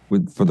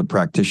for the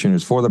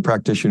practitioners,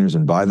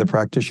 and by the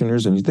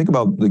practitioners. And you think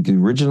about the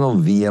original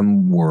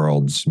VM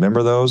worlds,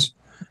 remember those?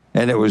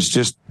 And it was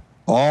just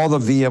all the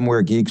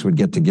VMware geeks would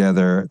get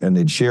together and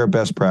they'd share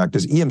best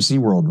practice. EMC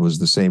World was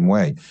the same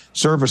way.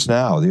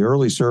 ServiceNow, the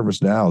early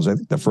ServiceNows, I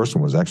think the first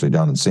one was actually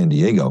down in San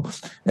Diego.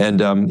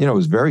 And, it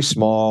was very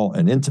small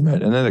and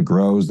intimate. And then it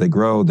grows, they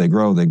grow.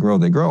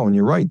 And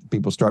you're right,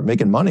 people start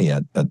making money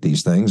at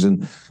these things.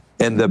 And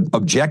the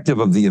objective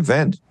of the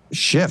event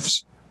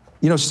shifts.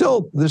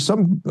 Still there's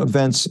some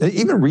events,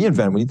 even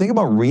reInvent. When you think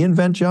about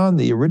reInvent, John,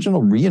 the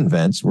original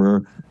reInvents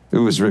it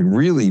was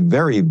really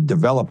very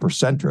developer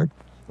centric.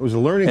 It was a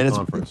learning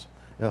conference.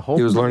 It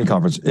was a learning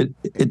conference.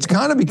 It's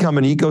kind of become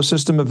an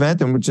ecosystem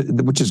event, and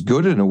which is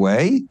good in a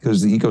way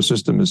because the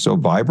ecosystem is so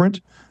vibrant.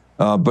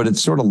 But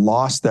it's sort of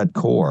lost that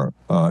core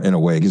in a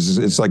way because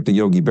it's like the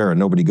Yogi Bear.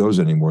 Nobody goes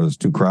anymore. It's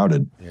too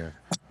crowded.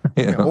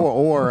 Yeah.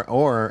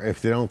 Or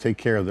if they don't take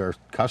care of their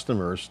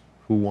customers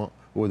who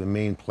are the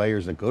main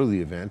players that go to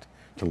the event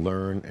to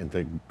learn and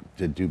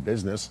to do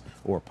business,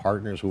 or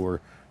partners who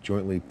are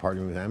jointly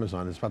partnering with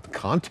Amazon, it's about the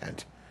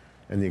content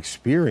and the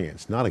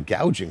experience, not a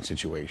gouging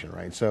situation,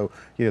 right? So,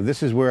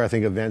 this is where I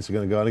think events are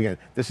going to go. And again,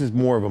 this is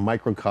more of a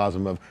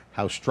microcosm of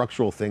how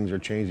structural things are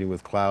changing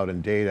with cloud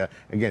and data.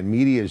 Again,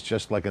 media is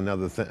just like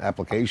another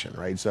application,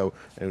 right? So,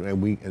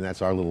 and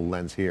that's our little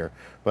lens here.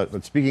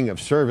 But speaking of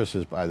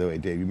services, by the way,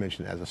 Dave, you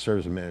mentioned as a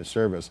service and managed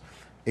service,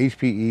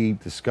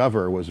 HPE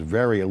Discover was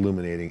very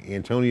illuminating.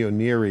 Antonio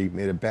Neri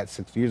made a bet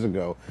 6 years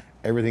ago,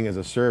 everything as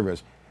a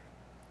service.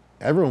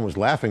 Everyone was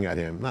laughing at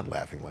him, not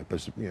laughing,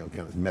 but kind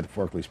of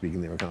metaphorically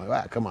speaking, they were kind of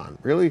like, come on,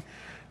 really?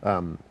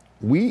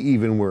 We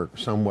even were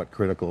somewhat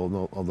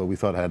critical, although we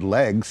thought it had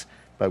legs,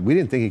 but we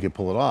didn't think he could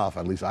pull it off.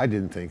 At least I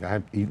didn't think. I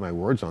have to eat my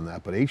words on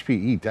that, but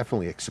HPE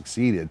definitely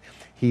succeeded.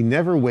 He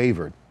never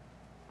wavered,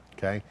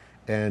 okay?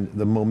 And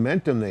the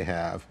momentum they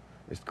have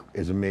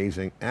is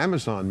amazing.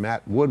 Amazon,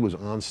 Matt Wood was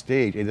on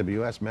stage,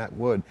 AWS, Matt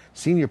Wood,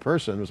 senior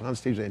person, was on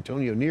stage with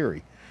Antonio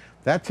Neri.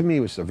 That to me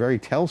was a very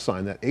tell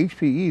sign that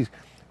HPE's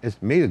has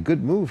made a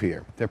good move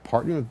here. They're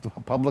partnering with the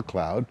public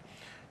cloud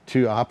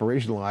to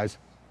operationalize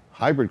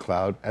hybrid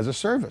cloud as a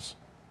service.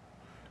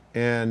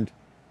 And,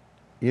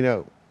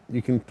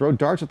 you can throw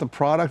darts at the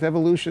product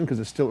evolution because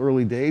it's still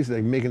early days.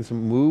 They're making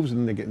some moves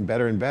and they're getting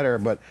better and better,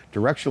 but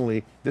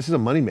directionally, this is a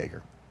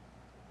moneymaker.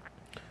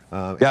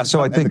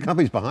 So I think the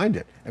company's behind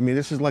it. I mean,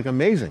 this is like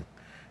amazing.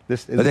 I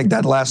think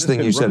that last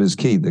thing you said is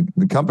key.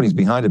 The company's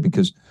behind it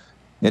because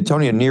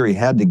Antonio Neri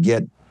had to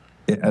get,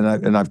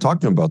 and I've talked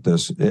to him about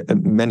this,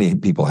 many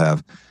people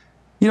have,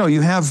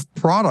 you have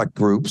product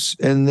groups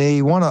and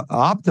they want to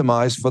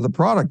optimize for the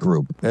product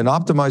group and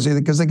optimize it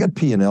because they got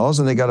P&Ls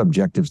and they got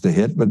objectives to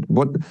hit,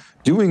 but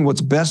doing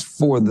what's best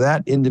for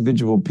that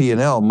individual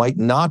P&L might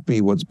not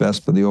be what's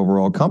best for the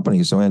overall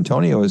company. So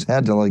Antonio has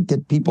had to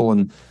get people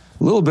in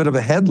a little bit of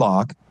a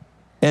headlock.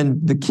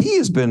 And the key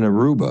has been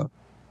Aruba.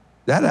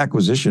 That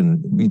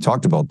acquisition, we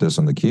talked about this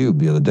on theCUBE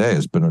the other day,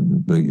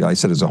 I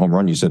said it's a home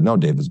run. You said, no,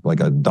 Dave, it's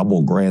like a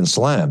double grand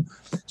slam.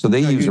 So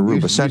they use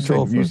Aruba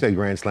Central. You said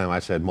grand slam, I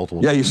said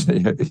multiple. Yeah, you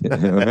said,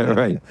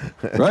 right.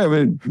 I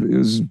mean, it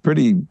was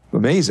pretty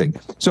amazing.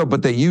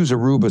 But they use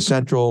Aruba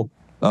Central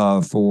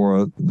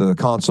for the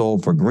console,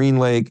 for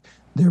GreenLake.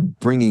 They're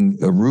bringing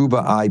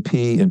Aruba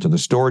IP into the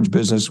storage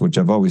business, which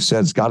I've always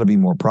said it's got to be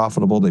more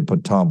profitable. They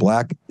put Tom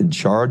Black in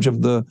charge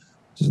of the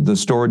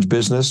storage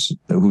business,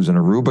 who's an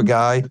Aruba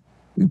guy.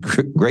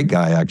 Great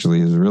guy,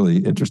 actually. Is really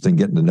interesting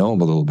getting to know him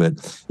a little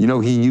bit. He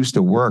used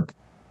to work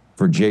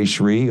for Jay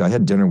Shree. I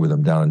had dinner with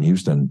him down in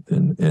Houston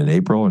in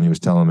April, and he was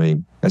telling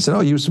me, I said,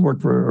 oh, you used to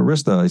work for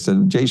Arista. I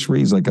said, Jay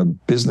Shree's like a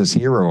business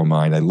hero of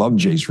mine. I love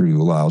Jay Shree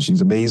Ulal.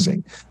 She's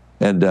amazing.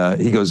 And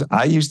he goes,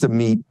 I used to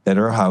meet at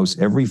her house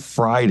every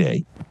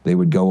Friday. They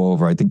would go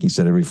over, I think he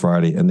said every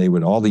Friday,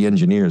 and all the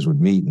engineers would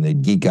meet and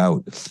they'd geek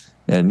out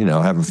and,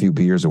 have a few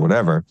beers or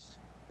whatever.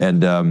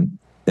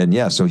 And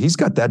yeah, so he's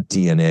got that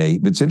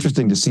DNA. It's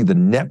interesting to see the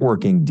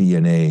networking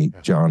DNA,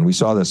 John. We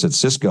saw this at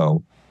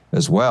Cisco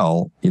as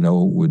well,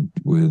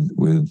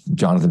 with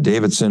Jonathan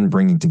Davidson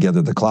bringing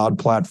together the cloud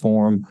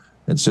platform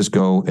and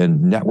Cisco and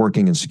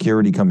networking and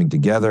security coming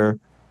together.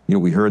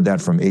 We heard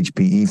that from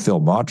HPE, Phil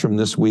Mottram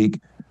this week.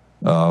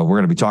 We're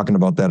going to be talking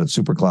about that at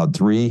SuperCloud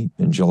 3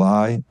 in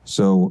July.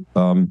 So,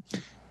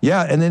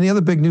 yeah, and then the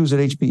other big news at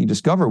HPE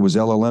Discover was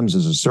LLMs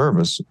as a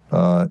service.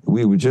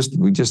 We just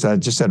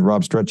had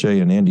Rob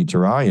Strechay and Andy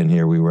Turai in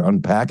here. We were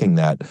unpacking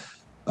that.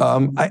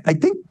 I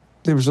think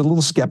there was a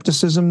little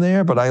skepticism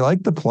there, but I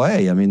like the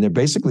play. I mean, they're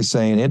basically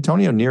saying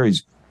Antonio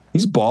Neri's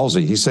he's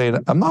ballsy. He's saying,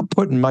 I'm not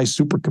putting my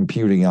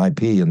supercomputing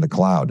IP in the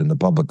cloud, in the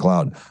public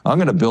cloud. I'm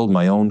going to build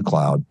my own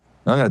cloud.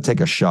 I'm going to take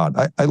a shot.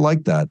 I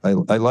like that. I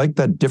like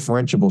that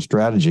differentiable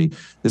strategy.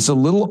 It's a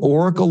little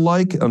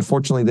Oracle-like.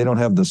 Unfortunately, they don't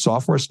have the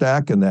software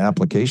stack and the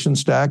application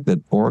stack that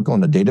Oracle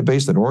and the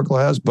database that Oracle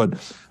has. But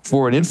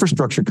for an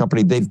infrastructure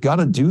company, they've got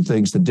to do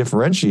things to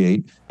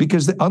differentiate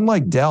because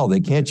unlike Dell, they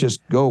can't just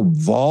go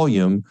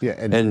volume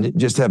and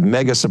just have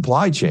mega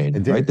supply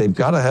chain, right? They've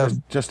got to have.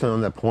 Just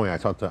on that point, I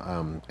talked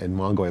to, in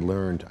Mongo,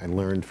 I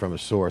learned from a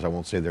source, I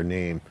won't say their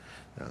name,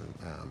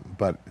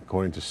 but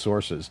according to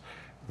sources,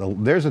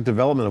 there's a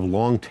development of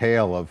long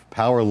tail of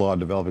power law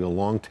developing a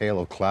long tail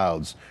of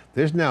clouds.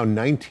 There's now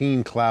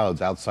 19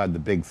 clouds outside the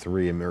big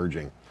three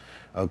emerging.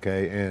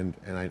 Okay, and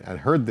I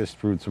heard this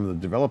through some of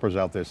the developers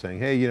out there saying,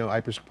 hey, I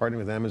partnered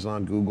with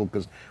Amazon, Google,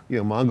 because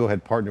Mongo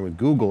had partnered with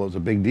Google. It was a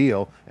big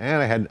deal,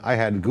 and I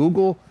had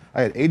Google,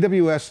 I had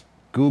AWS,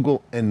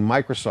 Google, and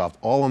Microsoft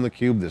all on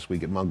theCUBE this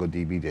week at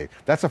MongoDB Day.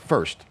 That's a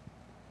first,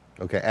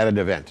 okay, at an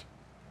event,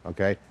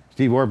 okay.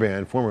 Steve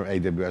Orban, former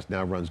AWS,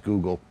 now runs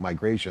Google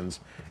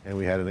migrations, and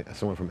we had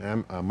someone from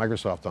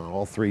Microsoft on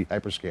all three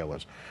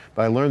hyperscalers.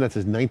 But I learned that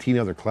there's 19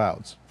 other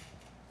clouds.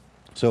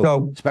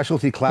 So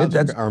specialty clouds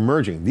are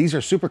emerging. These are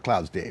super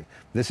clouds, Dave.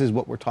 This is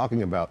what we're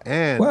talking about.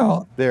 And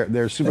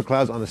they're super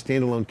clouds on a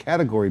standalone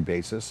category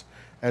basis,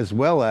 as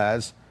well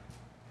as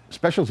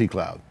specialty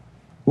cloud.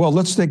 Well,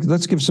 let's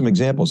give some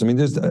examples. I mean,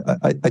 there's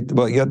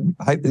well, you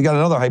got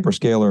another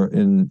hyperscaler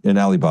in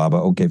Alibaba.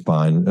 Okay,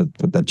 fine.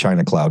 Put that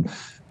China cloud.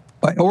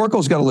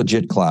 Oracle's got a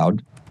legit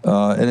cloud,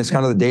 and it's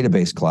kind of the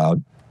database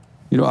cloud.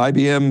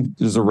 IBM,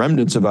 there's the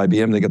remnants of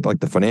IBM. They get like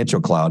the financial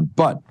cloud.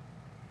 But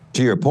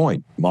to your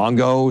point,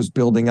 Mongo is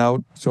building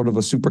out sort of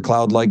a super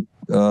cloud-like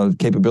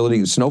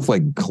capability.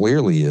 Snowflake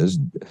clearly is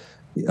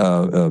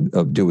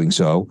of doing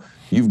so.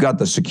 You've got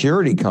the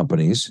security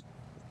companies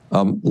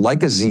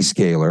like a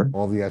Zscaler.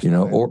 All the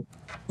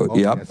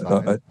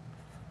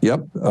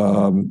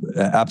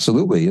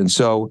absolutely.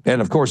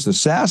 And of course the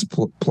SaaS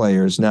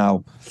players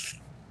now.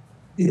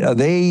 Are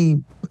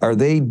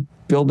they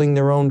building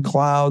their own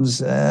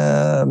clouds?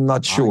 I'm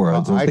not sure.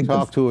 I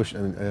talked to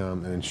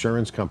an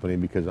insurance company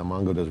because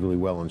Mongo does really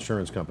well in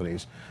insurance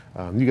companies.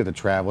 You get the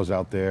Travelers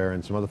out there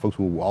and some other folks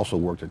who also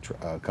worked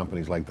at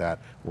companies like that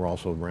were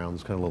also around.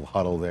 There's kind of a little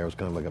huddle there. It was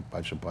kind of like a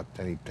bunch of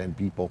 10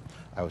 people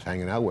I was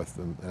hanging out with,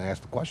 and I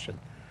asked the question.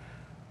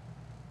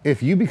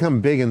 If you become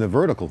big in the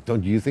vertical,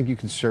 don't you think you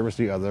can service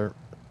the other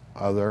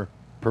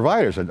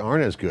providers that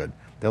aren't as good?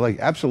 They're like,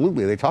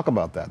 absolutely, they talk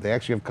about that. They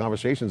actually have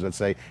conversations that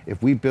say,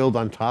 if we build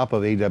on top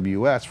of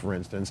AWS, for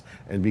instance,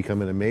 and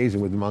become an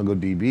amazing with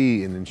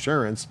MongoDB in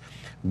insurance,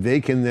 they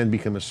can then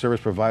become a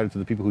service provider to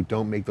the people who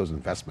don't make those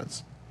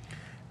investments.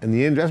 And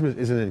the investment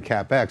isn't in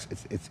CapEx,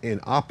 it's in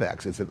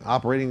OpEx, it's in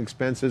operating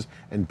expenses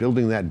and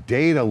building that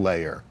data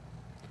layer.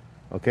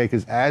 Okay,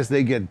 because as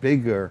they get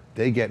bigger,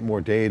 they get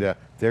more data,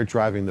 they're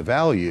driving the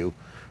value.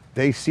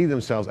 They see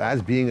themselves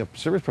as being a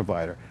service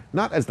provider,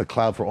 not as the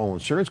cloud for all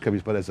insurance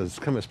companies, but as a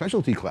kind of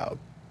specialty cloud.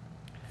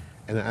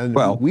 And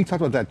we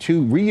talked about that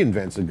 2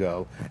 reInvents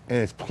ago, and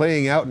it's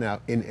playing out now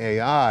in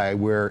AI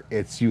where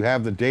you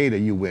have the data,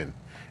 you win.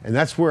 And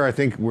that's where I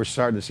think we're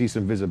starting to see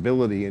some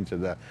visibility into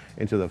the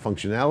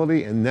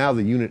functionality, and now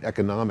the unit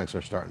economics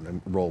are starting to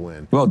roll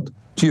in. Well,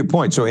 to your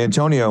point, so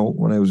Antonio,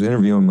 when I was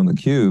interviewing him on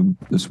theCUBE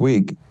this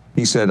week,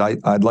 he said,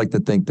 I'd like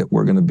to think that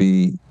we're going to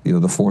be the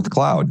 4th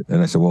cloud.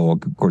 And I said, well,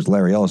 of course,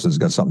 Larry Ellis has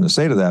got something to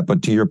say to that.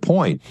 But to your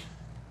point,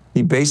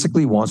 he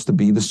basically wants to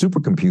be the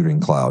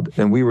supercomputing cloud.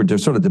 And we were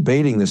just sort of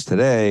debating this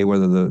today,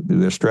 whether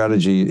their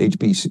strategy,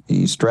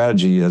 HPE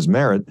strategy, has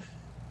merit.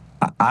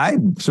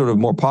 I'm sort of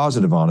more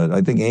positive on it. I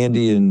think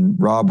Andy and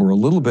Rob were a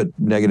little bit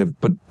negative,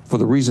 but for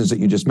the reasons that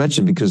you just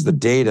mentioned, because the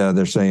data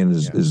they're saying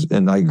is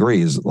and I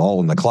agree, is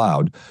all in the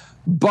cloud.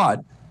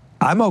 But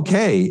I'm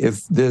okay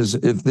if there's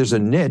a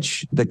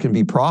niche that can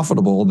be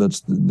profitable.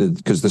 Because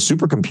the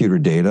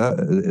supercomputer data,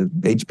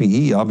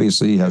 HPE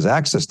obviously has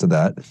access to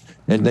that,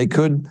 and they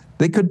could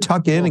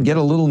tuck in and get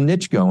a little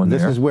niche going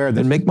there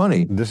and make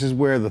money. This is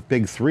where the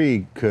big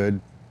 3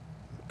 could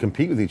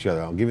compete with each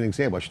other. I'll give you an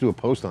example. I should do a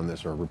post on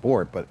this or a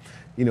report, but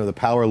the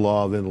power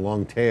law, then the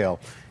long tail.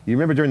 You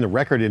remember during the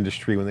record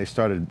industry when they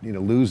started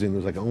losing, there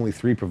was like only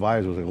 3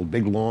 providers. It was like a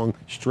big long,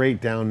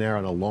 straight down there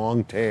on a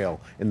long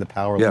tail in the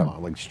power law,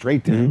 like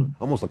straight down,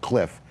 almost a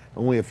cliff,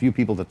 only a few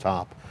people at the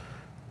top.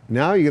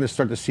 Now you're going to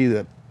start to see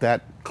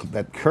that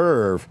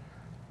curve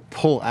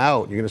pull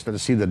out. You're going to start to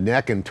see the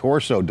neck and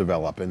torso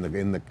develop in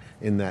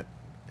that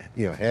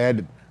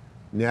head,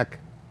 neck,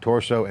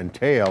 torso, and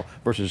tail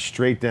versus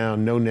straight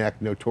down, no neck,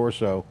 no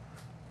torso,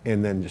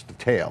 and then just the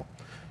tail.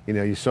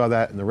 You saw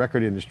that in the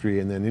record industry,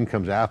 and then in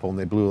comes Apple, and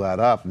they blew that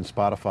up, and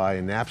Spotify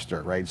and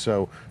Napster, right?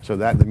 So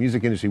that the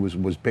music industry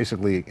was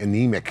basically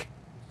anemic.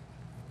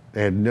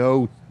 They had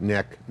no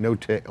neck,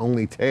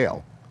 only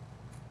tail,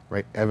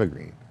 right?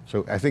 Evergreen.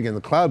 So I think in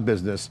the cloud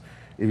business,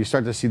 if you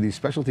start to see these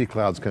specialty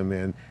clouds come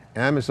in,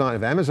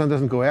 if Amazon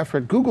doesn't go after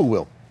it, Google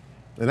will.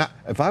 And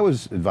if I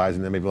was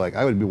advising them,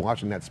 I would be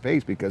watching that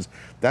space, because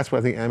that's what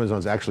I think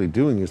Amazon's actually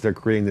doing, is they're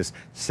creating this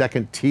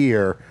second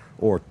tier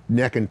or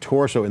neck and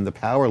torso in the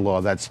power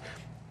law that's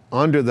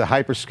under the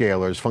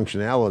hyperscalers'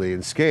 functionality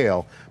and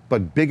scale,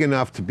 but big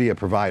enough to be a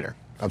provider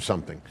of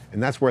something.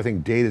 And that's where I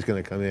think data is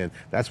going to come in.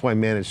 That's why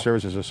managed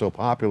services are so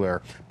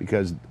popular,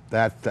 because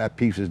that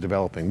piece is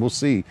developing. We'll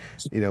see.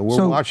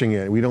 We're watching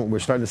it. We're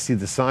starting to see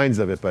the signs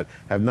of it, but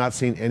have not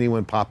seen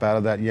anyone pop out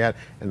of that yet.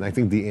 And I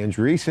think the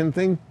Andreessen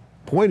thing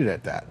pointed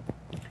at that.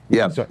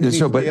 Yeah.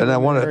 And I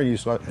want to. You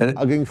saw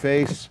Hugging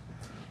Face.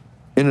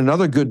 In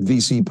another good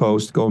VC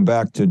post, going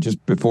back to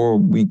just before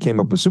we came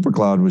up with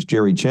SuperCloud, was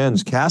Jerry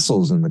Chen's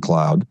Castles in the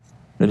Cloud,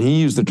 and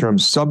he used the term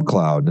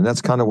subcloud, and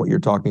that's kind of what you're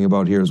talking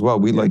about here as well.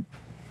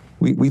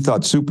 We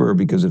thought super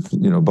because if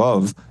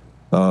above,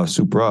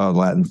 supra,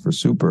 Latin for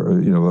super,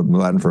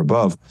 Latin for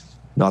above,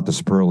 not the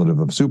superlative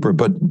of super,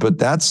 but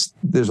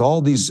there's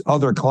all these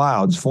other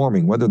clouds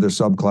forming, whether they're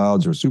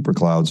subclouds or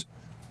superclouds,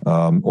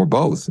 or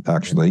both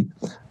actually.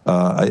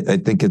 I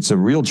think it's a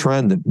real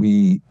trend that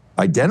we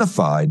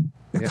identified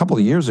a couple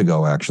of years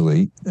ago,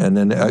 actually. And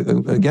then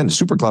again,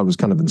 SuperCloud was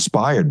kind of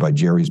inspired by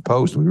Jerry's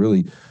post. We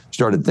really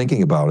started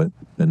thinking about it.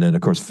 And then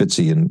of course,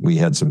 Fitzy and we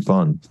had some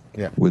fun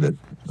with it.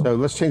 So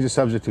let's change the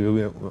subject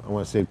to, I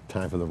want to save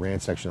time for the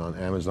rant section on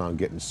Amazon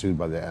getting sued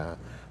by by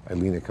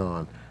Lina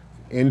Khan.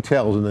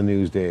 Intel's in the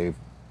news, Dave.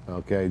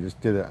 Okay, just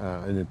did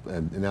an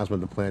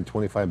announcement to plan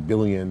 $25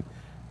 billion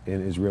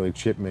in Israeli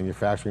chip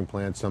manufacturing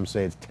plants. Some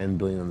say it's $10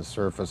 billion on the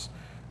surface,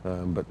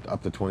 but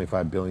up to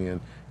 $25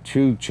 billion.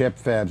 2 chip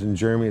fabs in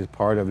Germany as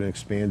part of an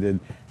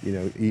expanded,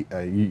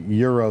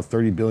 euro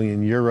 30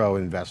 billion euro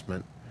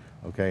investment.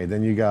 Okay,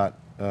 then you got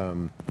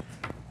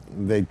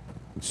they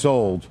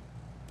sold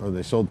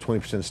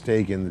 20%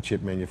 stake in the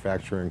chip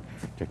manufacturing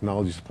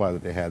technology supply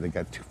that they had. They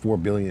got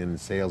 $4 billion in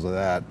sales of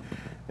that,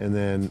 and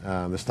then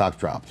the stock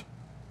dropped.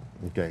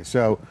 Okay,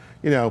 so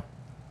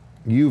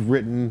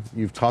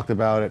you've talked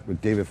about it with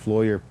David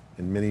Floyer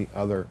and many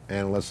other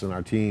analysts on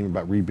our team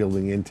about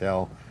rebuilding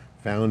Intel.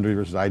 Foundry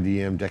versus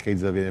IDM,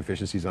 decades of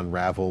inefficiencies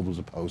unraveled was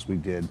a post we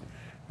did.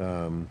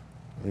 I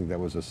think that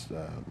was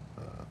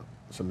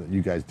something that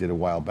you guys did a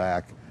while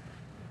back.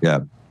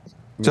 Yeah.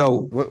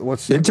 So what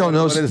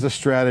is the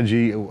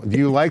strategy? Do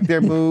you like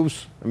their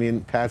moves? I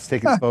mean, Pat's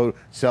taking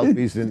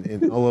selfies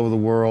in all over the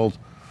world.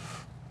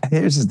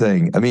 Here's the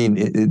thing. I mean,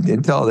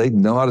 Intel, they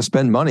know how to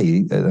spend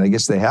money, and I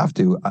guess they have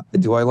to.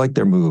 Do I like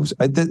their moves?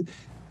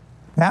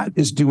 Pat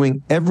is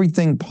doing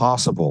everything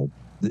possible.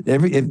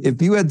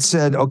 If you had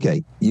said,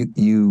 okay,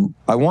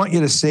 I want you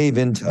to save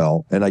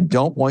Intel, and I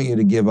don't want you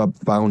to give up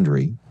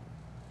Foundry.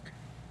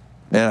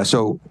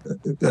 So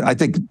I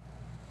think,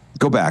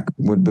 go back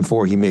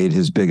before he made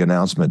his big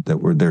announcement that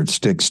they're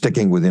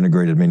sticking with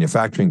integrated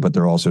manufacturing, but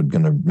they're also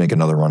going to make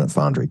another run at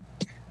Foundry.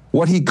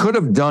 What he could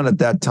have done at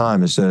that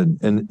time is said,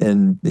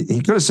 and he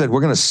could have said, we're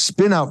going to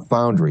spin out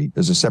Foundry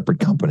as a separate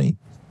company,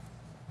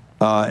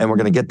 and we're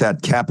going to get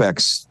that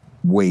CapEx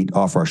weight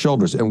off our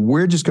shoulders, and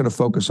we're just going to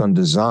focus on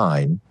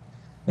design,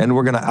 and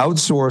we're going to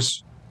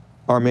outsource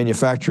our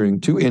manufacturing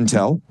to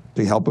Intel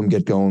to help them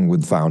get going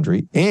with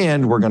Foundry,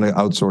 and we're going to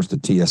outsource to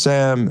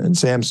TSM and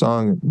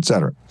Samsung, et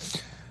cetera.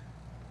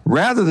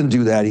 Rather than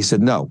do that, he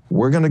said, no,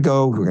 we're going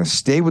to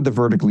stay with the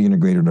vertically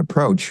integrated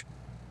approach,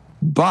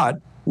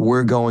 but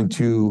we're going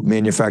to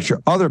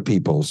manufacture other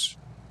people's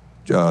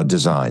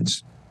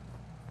designs.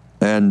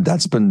 And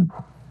that's been,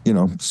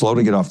 slow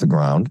to get off the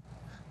ground.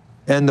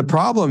 And the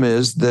problem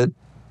is that,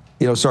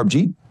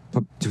 Sarbjeet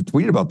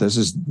tweeted about this,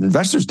 is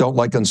investors don't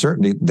like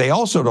uncertainty. They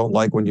also don't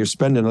like when you're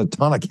spending a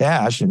ton of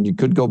cash and you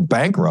could go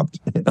bankrupt.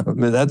 I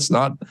mean, that's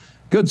not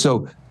good.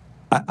 So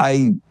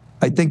I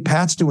think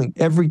Pat's doing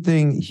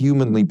everything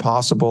humanly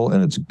possible,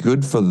 and it's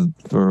good for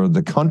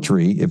the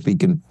country if he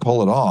can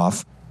pull it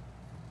off.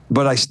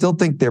 But I still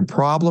think their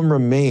problem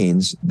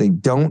remains, they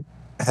don't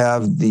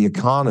have the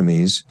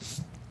economies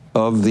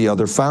of the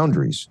other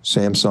foundries,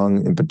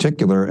 Samsung in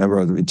particular,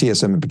 or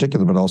TSM in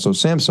particular, but also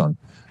Samsung.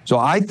 So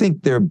I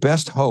think their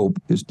best hope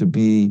is to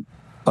be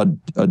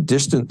a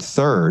distant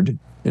third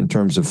in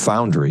terms of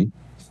foundry.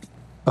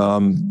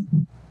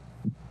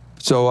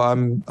 So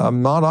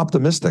I'm not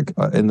optimistic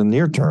in the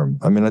near term.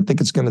 I mean, I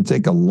think it's going to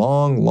take a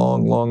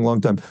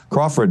long time.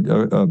 Crawford,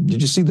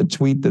 did you see the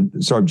tweet that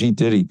Sarbjeet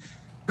did?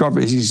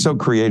 Crawford, he's so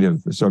creative,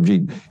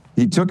 Sarbjeet.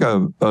 He took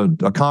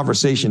a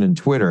conversation in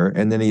Twitter,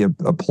 and then he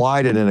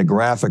applied it in a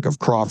graphic of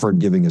Crawford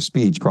giving a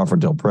speech.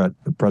 Crawford Del Pret,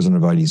 the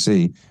president of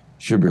IDC,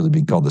 should really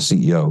be called the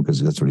CEO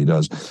because that's what he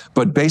does.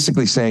 But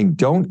basically saying,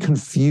 don't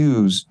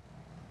confuse,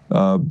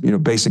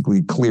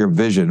 basically clear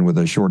vision with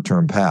a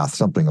short-term path,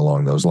 something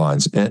along those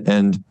lines.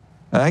 And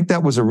I think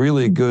that was a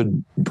really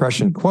good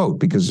impression quote,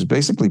 because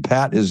basically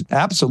Pat is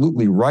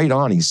absolutely right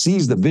on. He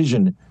sees the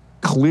vision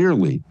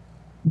clearly,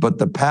 but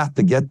the path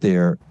to get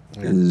there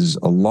is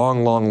a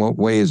long, long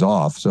ways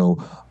off.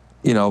 So,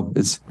 you know,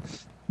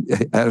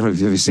 I don't know, have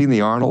you seen the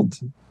Arnold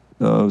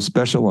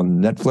special on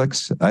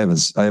Netflix? I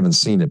haven't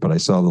seen it, but I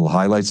saw little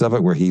highlights of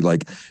it where he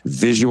like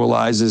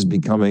visualizes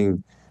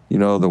becoming, you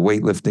know, the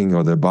weightlifting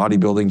or the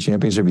bodybuilding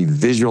championship. He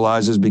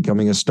visualizes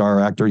becoming a star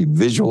actor. He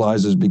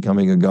visualizes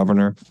becoming a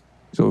governor.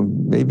 So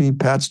maybe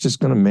Pat's just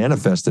going to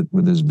manifest it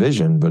with his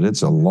vision, but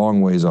it's a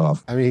long ways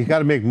off. I mean, he's got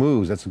to make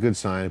moves. That's a good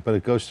sign, but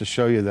it goes to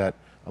show you that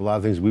a lot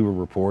of things we were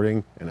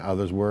reporting and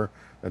others were,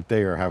 that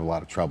they have a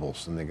lot of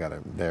troubles, and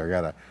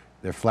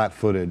they're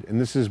flat-footed.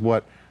 And this is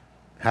what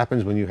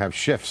happens when you have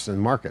shifts in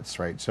markets,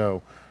 right?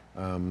 So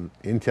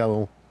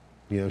Intel,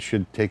 you know,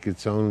 should take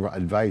its own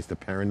advice.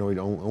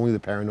 Only the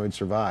paranoid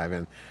survive.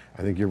 And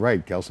I think you're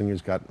right.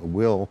 Gelsinger's got a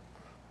will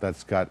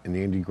that's got an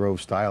Andy Grove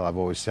style. I've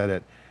always said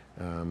it.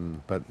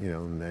 But you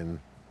know,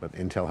 but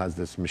Intel has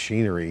this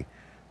machinery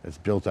that's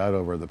built out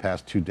over the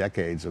past 2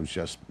 decades of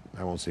just,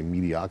 I won't say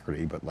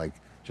mediocrity, but like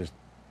just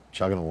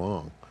chugging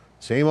along.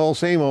 Same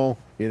old,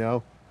 you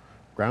know,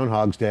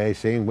 Groundhog's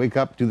Day, wake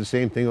up, do the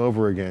same thing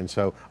over again.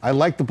 So I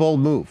like the bold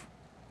move,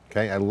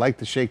 okay? I like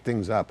to shake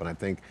things up, and I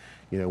think,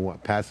 you know,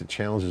 what Pat's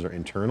challenges are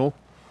internal,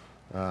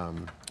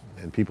 and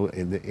people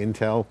in the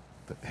Intel,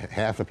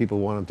 half the people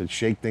want them to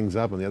shake things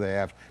up, and the other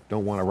half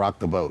don't want to rock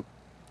the boat.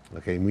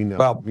 Okay, we know.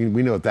 Well,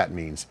 we know what that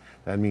means.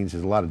 That means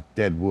there's a lot of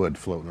dead wood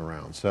floating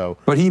around. So,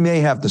 but he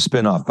may have to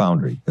spin off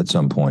Foundry at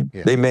some point.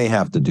 Yeah. They may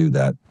have to do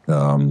that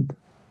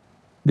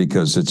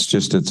because it's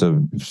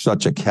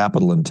such a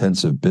capital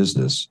intensive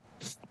business,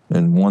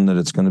 and one that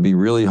it's going to be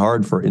really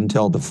hard for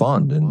Intel to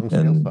fund. And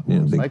you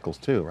know, cycles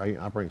too, right?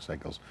 Operating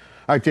cycles.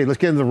 All right, Jay, let's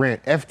get into the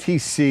rant.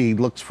 FTC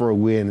looks for a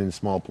win in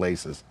small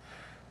places.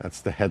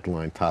 That's the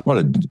headline topic.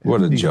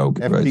 What a joke.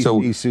 FTC right?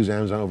 So, sues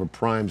Amazon over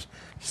Prime's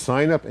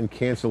sign-up and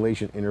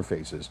cancellation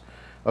interfaces.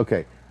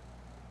 Okay,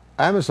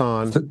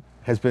 Amazon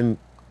has been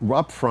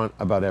upfront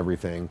about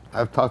everything.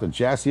 I've talked to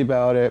Jassy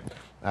about it.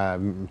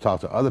 I've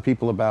talked to other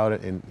people about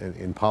it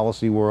in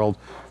policy world.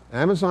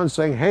 Amazon's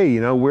saying, hey,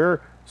 you know,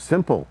 we're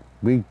simple.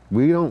 We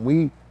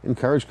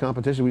encourage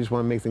competition. We just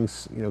want to make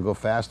things, you know, go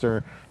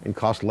faster and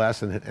cost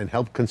less and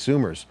help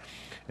consumers.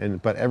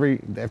 But the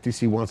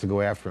FTC wants to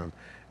go after them.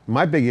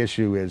 My big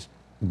issue is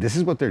this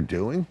is what they're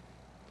doing,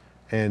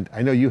 and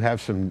I know you have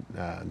some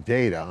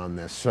data on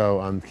this, so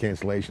on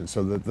cancellation.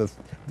 So the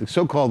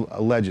so-called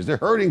alleges, they're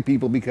hurting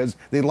people because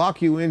they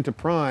lock you into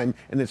Prime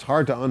and it's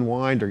hard to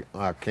unwind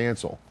or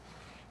cancel.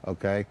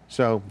 Okay,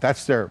 so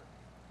that's their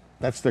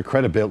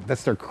credibility.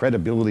 That's their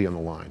credibility on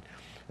the line,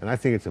 and I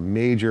think it's a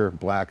major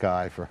black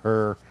eye for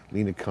her,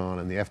 Lena Khan,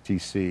 and the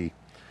FTC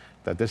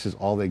that this is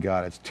all they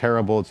got. It's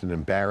terrible. It's an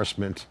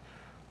embarrassment.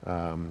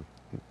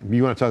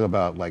 You want to talk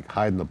about like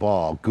hiding the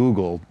ball?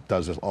 Google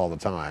does this all the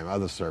time.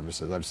 Other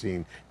services I've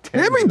seen.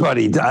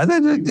 Everybody does.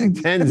 10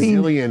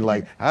 zillion.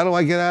 Like, how do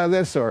I get out of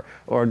this? Or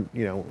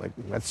you know, like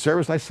that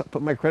service I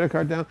put my credit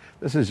card down.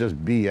 This is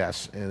just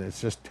BS, and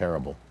it's just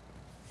terrible.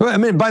 Well, I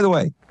mean, by the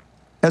way,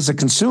 as a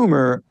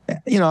consumer,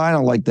 you know, I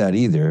don't like that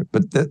either.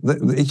 But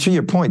to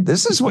your point,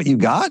 this is what you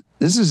got.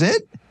 This is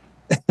it.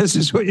 This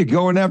is what you're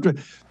going after.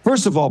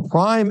 First of all,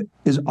 Prime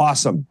is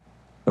awesome.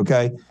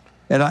 Okay.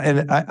 And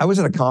I was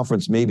at a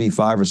conference maybe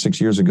 5 or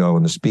 6 years ago,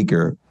 and the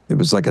speaker, it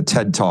was like a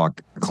TED Talk,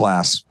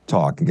 class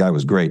talk. The guy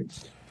was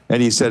great. And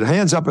he said,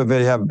 hands up if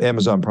they have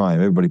Amazon Prime.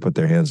 Everybody put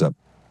their hands up.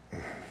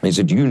 And he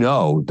said, you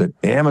know that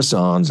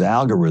Amazon's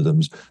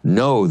algorithms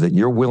know that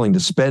you're willing to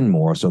spend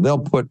more, so they'll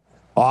put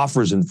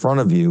offers in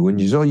front of you,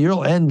 and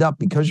you'll end up,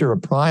 because you're a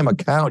Prime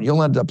account,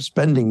 you'll end up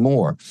spending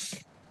more.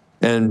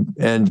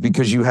 And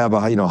because you have a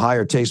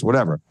higher taste,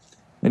 whatever.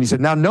 And he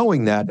said, now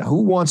knowing that,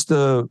 who wants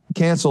to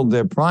cancel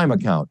their Prime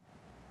account?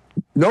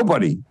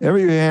 Nobody.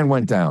 Every hand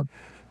went down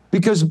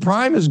because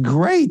Prime is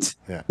great.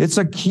 Yeah. It's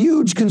a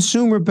huge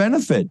consumer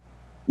benefit.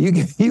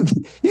 You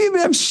even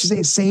have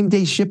same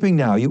day shipping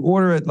now. You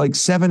order at like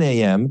 7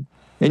 a.m.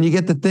 and you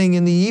get the thing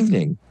in the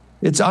evening.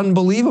 It's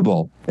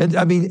unbelievable. And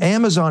I mean,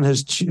 Amazon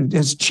has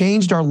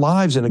changed our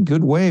lives in a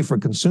good way for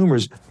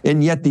consumers,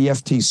 and yet the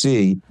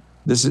FTC,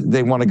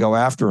 they want to go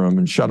after them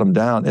and shut them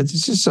down. It's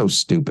just so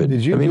stupid.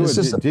 Did you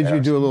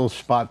do a little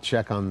spot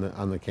check on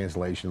the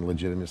cancellation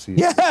legitimacy?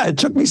 Yeah, it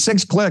took me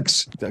 6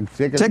 clicks.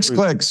 Six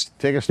clicks.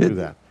 Take us through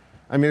that.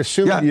 I mean,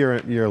 assume that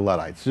you're a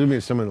Luddite. Assume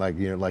you're someone like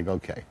you're like,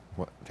 okay,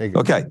 take it.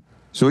 Okay,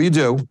 so what you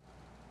do,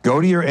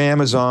 go to your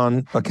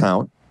Amazon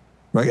account,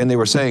 right? And they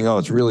were saying, oh,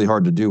 it's really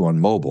hard to do on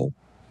mobile.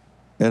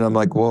 And I'm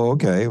like, well,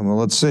 okay, well,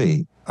 let's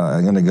see.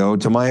 I'm going to go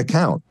to my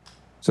account.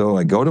 So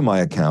I go to my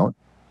account,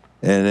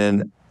 and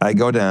then I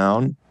go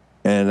down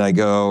and I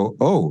go,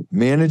 oh,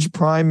 manage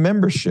Prime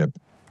membership.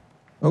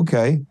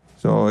 Okay.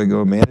 So I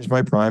go manage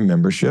my Prime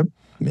membership,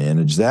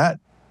 manage that.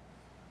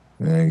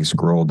 And I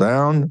scroll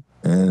down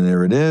and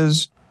there it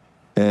is.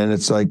 And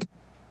it's like,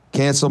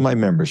 cancel my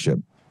membership.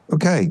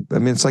 Okay. I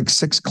mean, it's like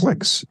 6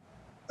 clicks.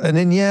 and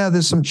then yeah,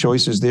 there's some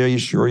choices there. You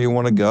sure you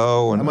want to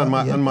go? And I'm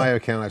on my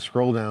account. I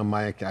scroll down.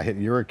 I hit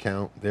your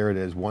account. There it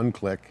is. One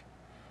click.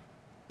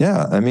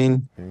 Yeah, I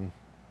mean,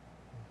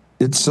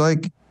 it's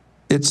like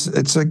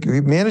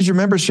manage your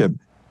membership,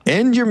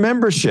 end your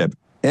membership,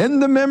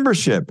 end the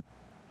membership,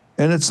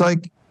 and it's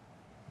like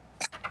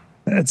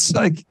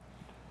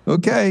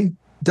okay,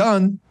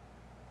 done.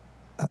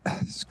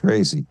 It's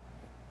crazy.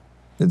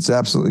 It's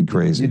absolutely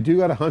crazy. You do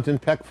got to hunt and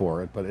peck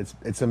for it, but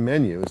it's a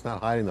menu. It's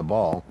not hiding the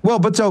ball. Well,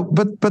 but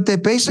they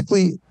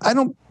basically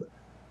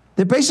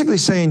they're basically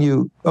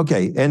saying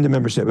okay, end the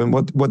membership. And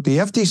what the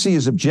FTC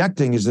is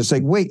objecting is they're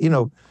saying, wait,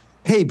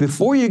 hey,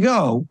 before you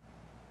go,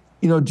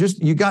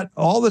 you got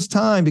all this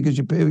time because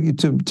you pay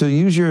to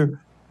use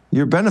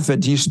your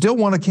benefit. Do you still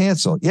want to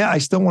cancel? Yeah, I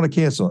still want to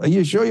cancel. Are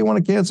you sure you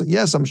want to cancel?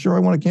 Yes, I'm sure I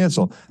want to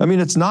cancel. I mean,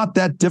 it's not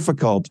that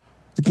difficult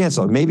to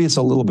cancel. Maybe it's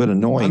a little bit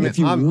annoying if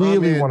you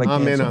really want to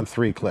cancel. I'm in on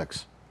 3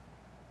 clicks.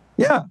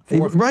 Yeah,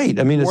 right.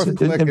 I mean,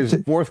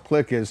 fourth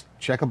click is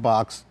check a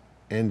box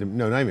and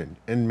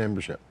end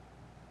membership.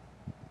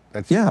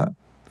 That's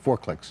 4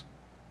 clicks.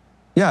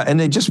 Yeah, and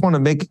they just want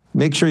to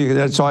make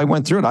sure so I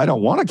went through it. I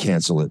don't want to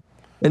cancel it.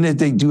 And if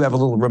they do have a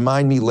little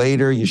remind me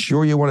later, you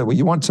sure you want it? Well,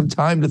 you want some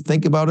time to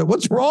think about it?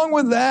 What's wrong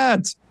with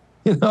that?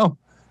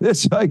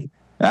 It's like,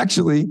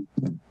 actually,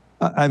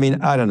 I mean,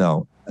 I don't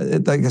know.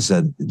 Like I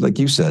said, like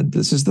you said,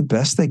 this is the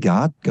best they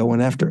got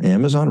going after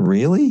Amazon.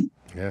 Really?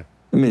 Yeah.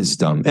 I mean, it's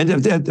dumb. And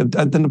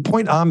then the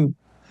point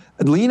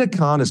Lena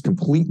Khan has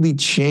completely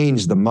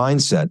changed the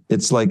mindset.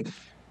 It's like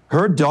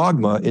her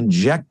dogma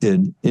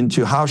injected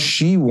into how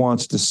she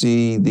wants to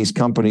see these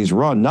companies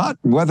run, not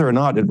whether or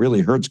not it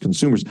really hurts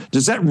consumers.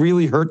 Does that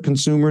really hurt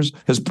consumers?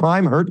 Has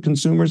Prime hurt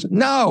consumers?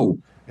 No.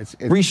 It's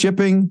free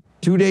shipping,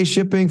 2-day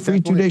shipping,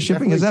 free 2-day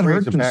shipping. Has that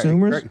hurt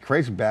consumers? It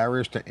creates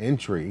barriers to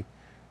entry.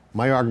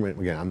 My argument,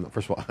 again,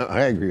 first of all,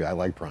 I agree, I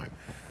like Prime.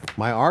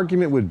 My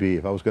argument would be,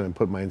 if I was going to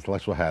put my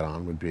intellectual hat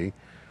on, would be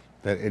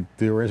that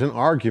there is an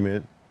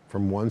argument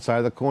from one side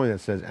of the coin that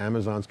says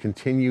Amazon's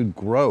continued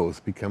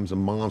growth becomes a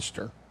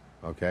monster,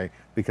 okay?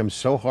 Becomes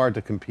so hard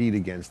to compete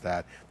against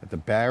that the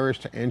barriers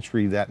to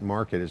entry that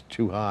market is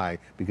too high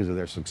because of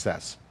their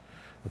success.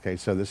 Okay,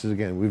 so this is,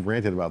 again, we've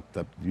ranted about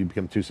you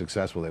become too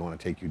successful, they want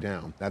to take you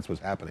down. That's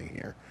what's happening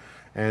here.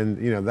 And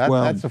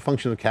that's a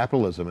function of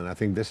capitalism, and I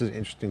think this is an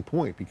interesting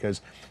point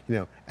because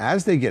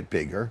as they get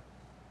bigger,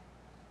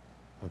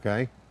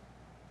 okay,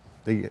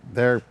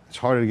 it's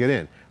harder to get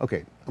in.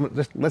 Okay,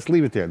 let's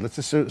leave it there. Let's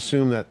just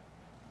assume that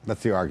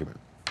that's the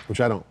argument,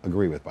 which I don't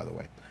agree with, by the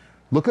way.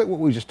 Look at what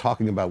we were just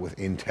talking about with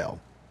Intel.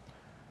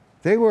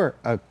 They were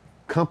a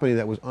company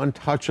that was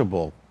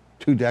untouchable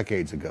 2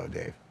 decades ago,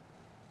 Dave.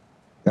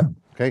 Yeah.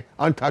 Okay,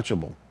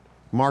 untouchable,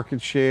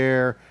 market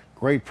share,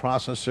 great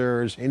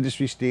processors,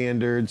 industry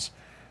standards.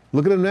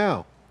 Look at them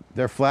now.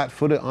 They're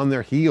flat-footed on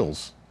their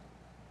heels,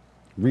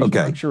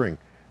 restructuring.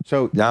 Okay.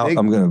 So now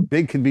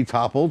big could be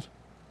toppled.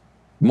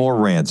 More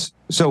rants.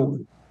 So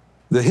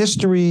the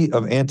history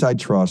of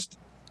antitrust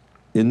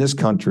in this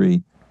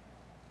country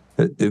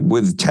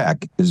with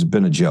tech has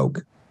been a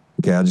joke.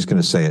 Okay, I'm just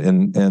going to say it.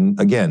 And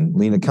again,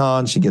 Lena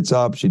Khan, she gets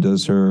up, she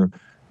does her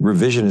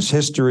revisionist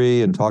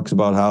history and talks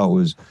about how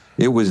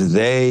it was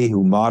they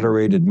who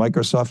moderated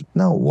Microsoft.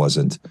 No, it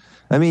wasn't.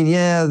 I mean,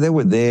 yeah, they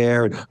were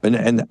there, and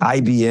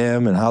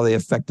IBM and how they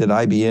affected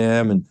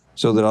IBM, and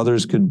so that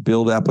others could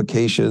build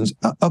applications.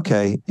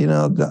 Okay,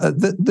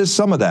 there's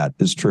some of that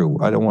is true.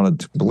 I don't want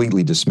to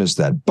completely dismiss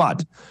that,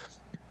 but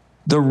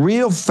the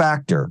real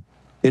factor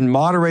in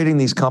moderating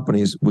these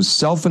companies was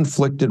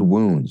self-inflicted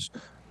wounds,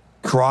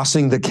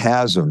 crossing the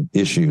chasm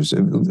issues,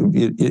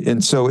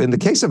 and so in the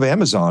case of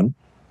Amazon,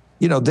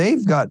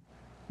 they've got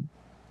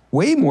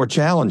way more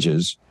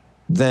challenges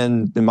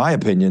than, in my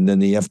opinion, than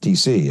the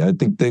FTC. I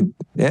think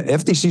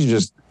FTC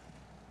just,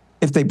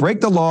 if they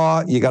break the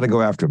law, you got to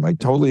go after them. I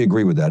totally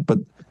agree with that. But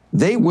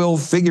they will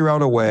figure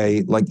out a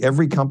way, like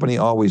every company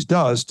always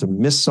does, to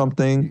miss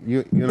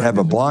something, have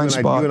a blind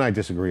spot. You and I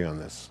disagree on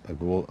this.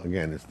 Well,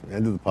 again, it's the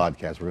end of the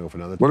podcast. We're going for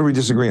another. What do we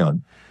disagree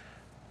on?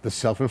 The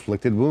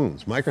self-inflicted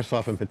wounds.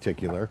 Microsoft, in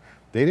particular,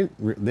 they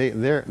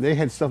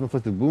had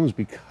self-inflicted wounds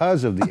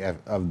because of the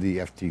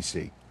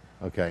FTC.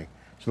 Okay.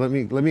 So let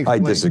me explain. I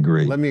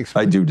disagree. Let me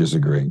explain. I do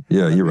disagree.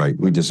 Yeah, you're right.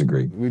 We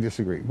disagree. We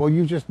disagree. Well,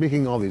 you're just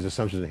making all these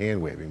assumptions and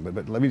hand waving,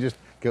 but let me just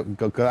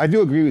go. I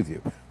do agree with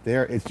you.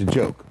 It's a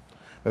joke.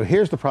 But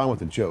here's the problem with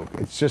the joke.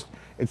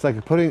 It's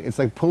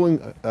like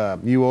pulling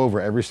you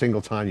over every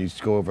single time you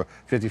just go over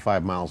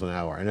 55 miles an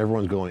hour and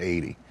everyone's going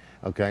 80.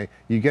 Okay,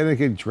 you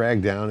get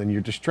dragged down and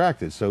you're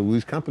distracted. So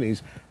these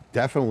companies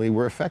definitely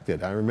were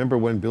affected. I remember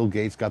when Bill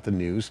Gates got the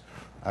news.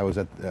 I was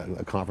at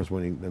a conference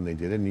when they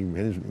did it,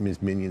 and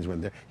his minions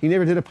went there. He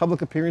never did a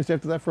public appearance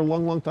after that for a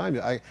long, long time.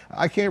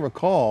 I can't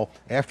recall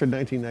after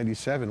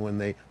 1997 when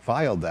they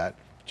filed that,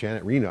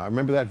 Janet Reno. I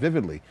remember that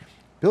vividly.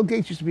 Bill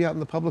Gates used to be out in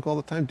the public all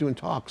the time doing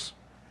talks.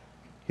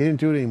 He didn't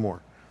do it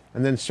anymore.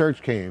 And then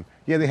search came.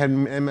 Yeah, they had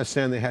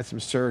MSN, they had some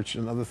search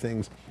and other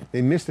things.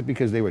 They missed it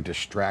because they were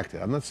distracted.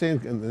 I'm not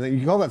saying,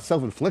 you call that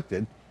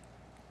self-inflicted.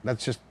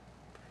 That's just,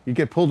 You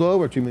get pulled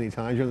over too many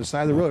times, you're on the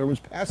side of the road, everyone's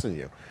passing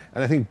you.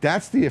 And I think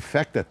that's the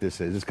effect that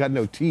this is. It's got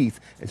no teeth,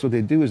 and so what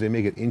they do is they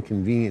make it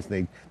inconvenient,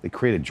 they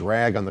create a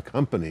drag on the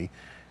company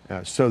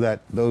so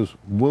that those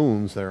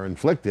wounds that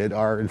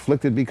are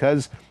inflicted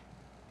because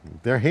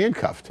they're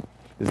handcuffed.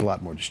 There's a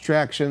lot more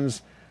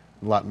distractions,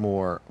 a lot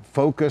more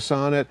focus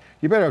on it.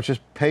 You're better off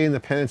just paying the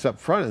penance up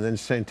front and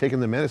then taking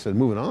the medicine and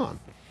moving on.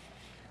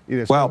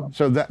 You know,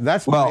 so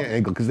that's my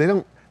angle, because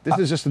this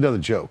is just another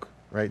joke,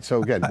 right?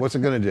 So again, what's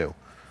it going to do?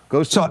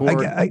 Goes to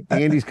court.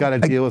 Andy's got to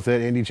deal with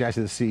it. Andy Jassy,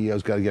 the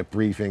CEO's got to get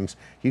briefings.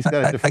 He's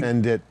got to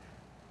defend it.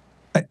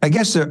 I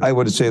guess I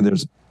would say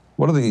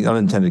what are the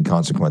unintended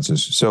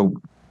consequences? So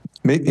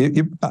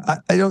I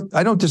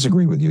don't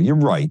disagree with you. You're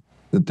right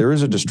that there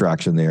is a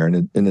distraction there,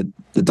 and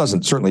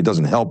it certainly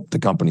doesn't help the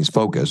company's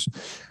focus.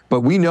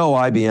 But we know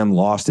IBM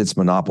lost its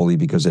monopoly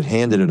because it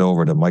handed it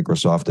over to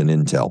Microsoft and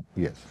Intel.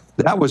 Yes.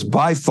 That was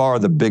by far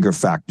the bigger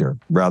factor,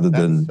 rather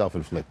than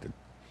self-inflicted.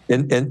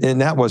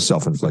 And that was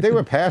self-inflicted. They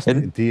were past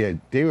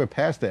they were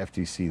past the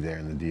FTC there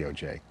in the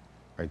DOJ,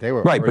 right? They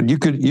were right, already,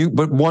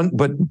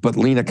 but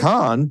Lena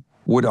Khan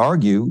would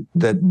argue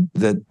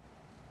that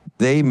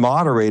they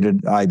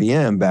moderated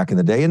IBM back in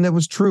the day, and that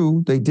was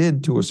true. They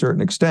did to a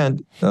certain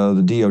extent. The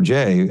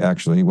DOJ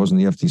actually, it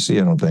wasn't the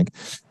FTC, I don't think.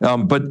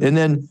 And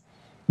then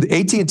the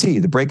AT&T,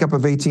 the breakup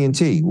of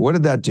AT&T, what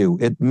did that do?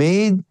 It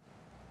made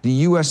the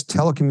U.S.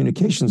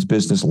 telecommunications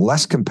business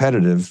less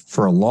competitive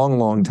for a long,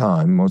 long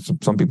time.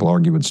 Some people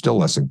argue it's still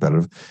less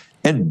competitive.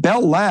 And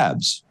Bell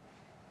Labs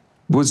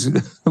was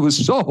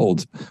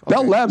sold. Okay.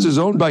 Bell Labs is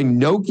owned by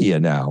Nokia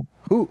now.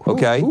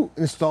 Who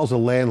installs a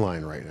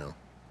landline right now?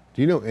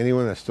 Do you know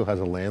anyone that still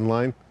has a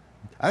landline?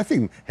 I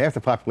think half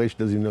the population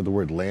doesn't even know the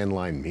word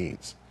landline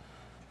means.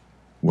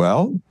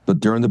 Well,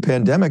 but during the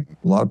pandemic,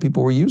 a lot of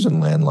people were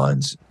using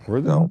landlines. Were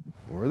they? So,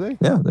 were they?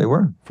 Yeah, they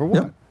were. For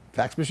what? Yep.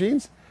 Fax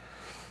machines?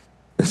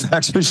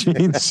 Fax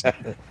machines.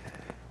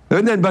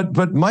 And then, but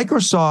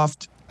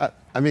Microsoft.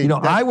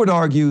 I would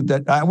argue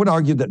that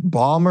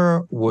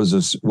Ballmer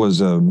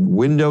was a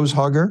Windows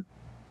hugger.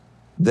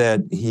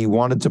 That he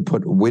wanted to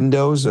put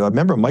Windows.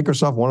 Remember,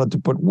 Microsoft wanted to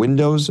put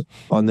Windows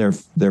on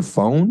their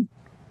phone,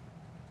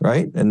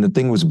 right? And the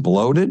thing was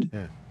bloated.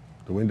 Yeah,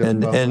 the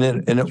Windows.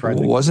 And it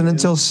wasn't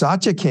until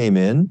Satya came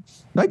in,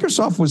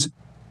 Microsoft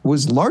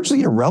was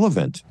largely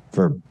irrelevant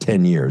for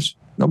 10 years.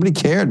 Nobody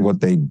cared what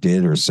they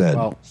did or said.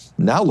 Well,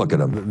 now look at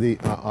them.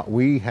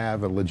 We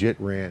have a legit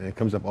rant, and it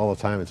comes up all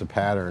the time. It's a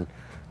pattern.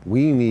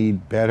 We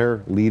need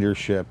better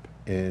leadership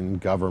in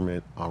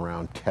government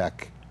around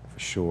tech, for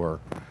sure.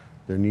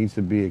 There needs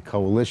to be a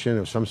coalition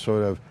of some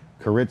sort of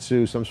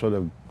Keiretsu, some sort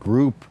of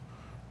group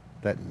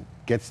that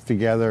gets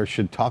together,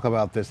 should talk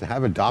about this,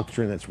 have a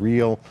doctrine that's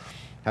real,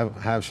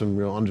 have some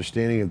real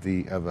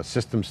understanding of a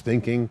systems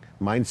thinking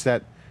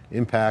mindset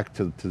impact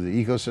to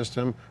the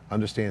ecosystem,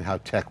 understand how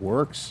tech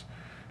works,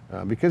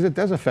 because it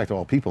does affect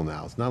all people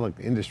now. It's not like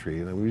the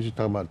industry. We were just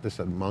talking about this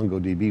at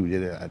MongoDB. We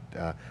did it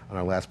on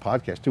our last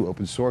podcast too.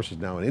 Open source is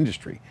now an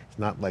industry. It's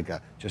not like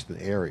just an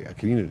area, a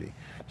community.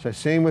 So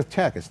same with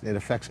tech. It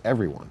affects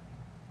everyone.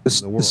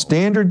 The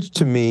standard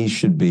to me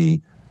should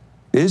be,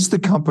 is the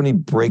company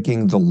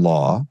breaking the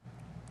law,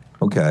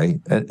 okay,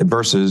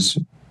 versus,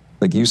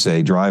 like you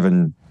say,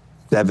 driving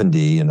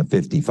 70 in a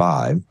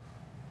 55,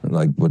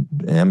 like what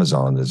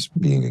Amazon is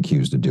being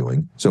accused of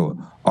doing. So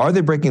are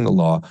they breaking the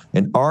law,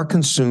 and are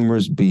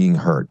consumers being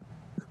hurt?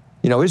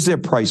 Is there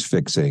price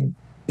fixing?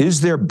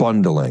 Is there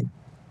bundling?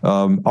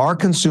 Are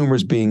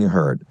consumers being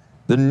hurt?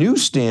 The new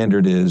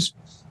standard is,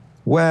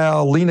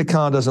 well, Lena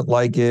Khan doesn't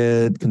like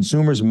it.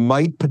 Consumers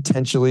might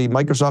potentially,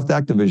 Microsoft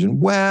Activision,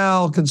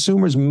 well,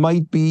 consumers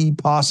might be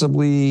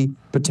possibly,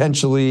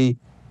 potentially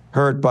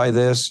hurt by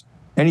this.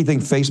 Anything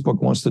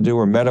Facebook wants to do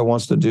or Meta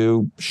wants to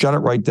do, shut it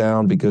right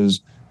down because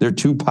they're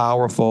too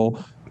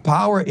powerful.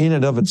 Power in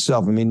and of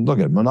itself, look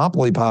at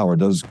monopoly power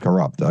does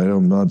corrupt. I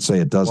don't not say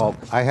it doesn't. Well,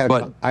 I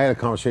had a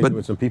conversation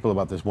with some people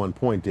about this one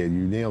point, Dave.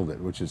 You nailed it,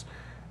 which is,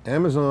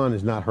 Amazon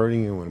is not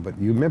hurting anyone, but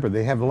you remember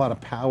they have a lot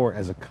of power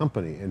as a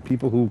company, and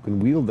people who can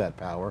wield that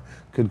power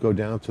could go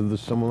down to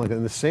someone like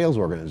in the sales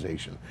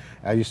organization.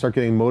 As you start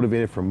getting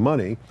motivated for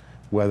money,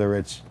 whether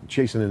it's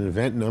chasing an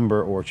event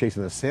number or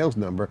chasing a sales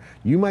number,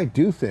 you might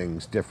do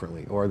things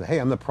differently. Or, hey,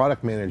 I'm the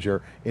product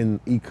manager in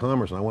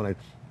e-commerce and I want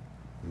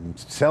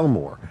to sell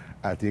more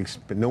at the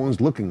expense, no one's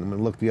looking, I'm going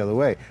to look the other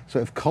way. So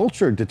if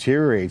culture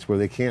deteriorates where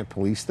they can't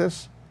police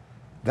this,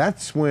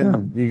 that's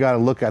when you got to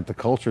look at the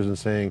cultures and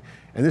saying,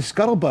 and there's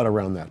scuttlebutt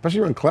around that,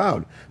 especially around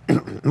cloud.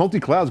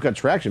 Multi-cloud's got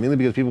traction, mainly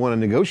because people want to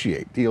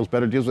negotiate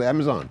better deals with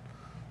Amazon,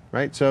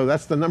 right? So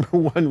that's the number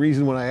one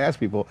reason when I ask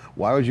people,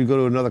 why would you go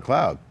to another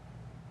cloud?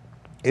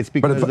 It's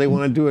because they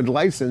want to do a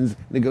license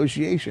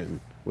negotiation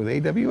with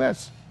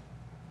AWS.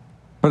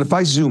 But if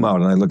I zoom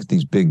out and I look at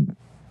these big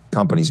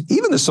companies,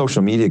 even the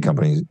social media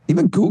companies,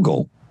 even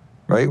Google,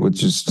 right,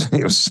 which is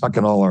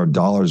sucking all our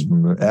dollars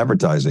from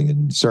advertising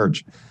and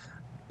search.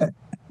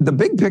 The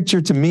big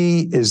picture to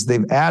me is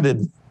they've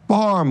added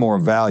far more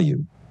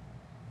value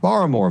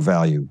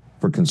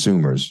for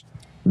consumers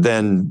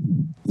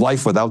than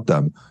life without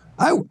them.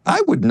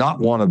 I would not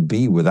want to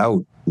be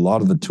without a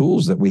lot of the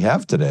tools that we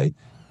have today,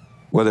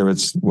 whether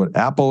it's what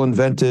Apple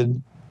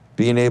invented,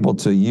 being able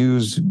to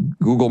use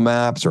Google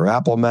Maps or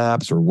Apple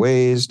Maps or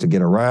Waze to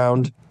get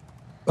around.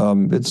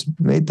 It's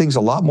made things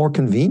a lot more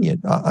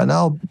convenient. And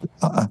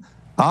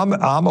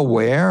I'm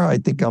aware. I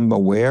think I'm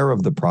aware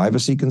of the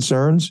privacy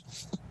concerns,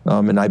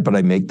 but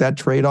I make that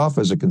trade-off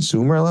as a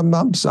consumer.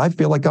 I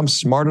feel like I'm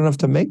smart enough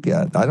to make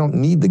that. I don't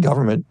need the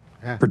government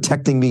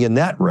protecting me in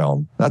that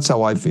realm. That's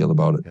how I feel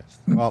about it. Yes.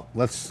 Well,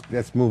 let's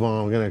move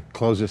on. We're going to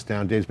close this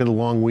down, Dave. It's been a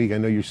long week. I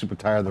know you're super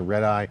tired of the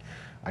red eye.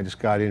 I just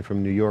got in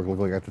from New York. Looked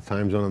like I got the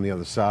time zone on the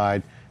other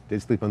side.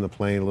 Did sleep on the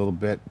plane a little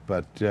bit,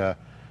 but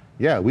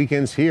yeah,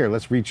 weekend's here.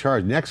 Let's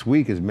recharge. Next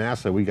week is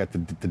massive. We got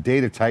the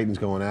data titans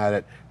going at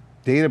it.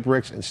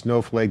 Databricks and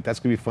Snowflake. That's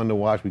going to be fun to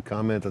watch. We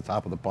comment at the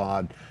top of the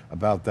pod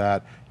about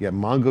that. You got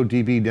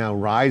MongoDB now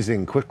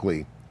rising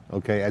quickly,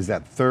 okay, as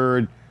that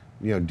third,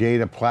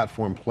 data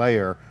platform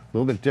player. A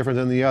little bit different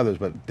than the others,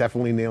 but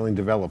definitely nailing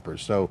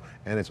developers. So,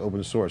 and it's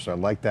open source. So I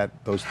like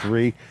those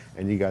three,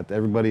 and you got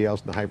everybody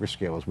else in the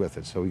hyperscalers with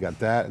it. So we got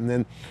that, and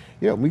then,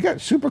 we got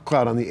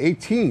SuperCloud on the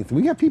 18th.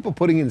 We got people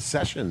putting in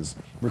sessions,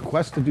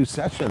 requests to do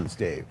sessions,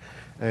 Dave,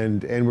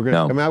 and we're going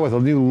to come out with a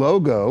new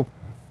logo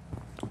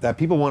that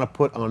people want to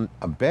put on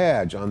a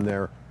badge on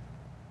their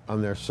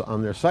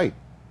site.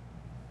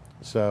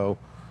 So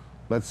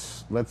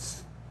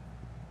let's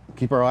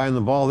keep our eye on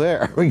the ball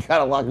there. We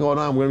got a lot going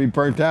on. We're going to be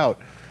burnt out.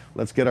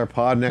 Let's get our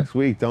pod next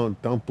week.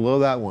 Don't blow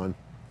that one.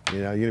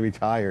 You're going to be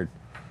tired.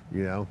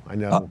 I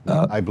know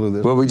I blew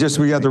this. Well, we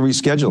have to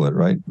reschedule it,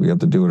 right? We have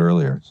to do it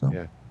earlier. So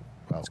yeah,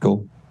 that's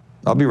cool.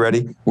 I'll be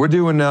ready. We're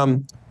doing.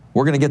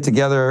 We're going to get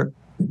together.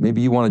 Maybe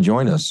you want to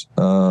join us.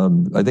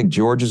 I think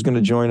George is going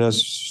to join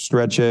us.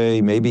 Stretch A,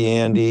 maybe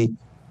Andy,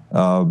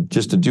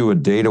 just to do a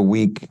data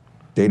week,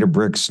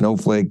 Databricks,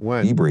 Snowflake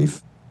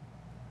debrief.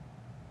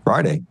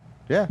 Friday.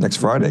 Yeah. Next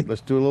Friday.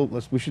 Let's do a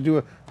little. We should do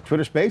a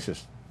Twitter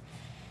Spaces.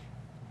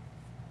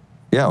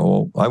 Yeah,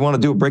 well, I want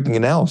to do a breaking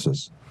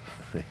analysis.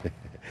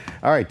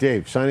 All right,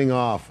 Dave, signing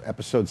off,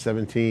 episode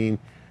 17.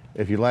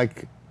 If you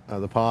like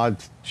the pod,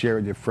 share it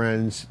with your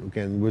friends.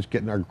 Again, we're just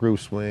getting our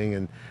groove swing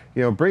and,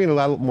 bringing a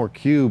lot more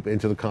CUBE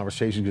into the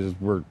conversation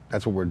because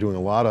that's what we're doing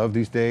a lot of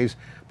these days.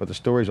 But the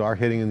stories are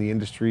hitting in the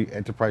industry.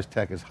 Enterprise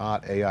tech is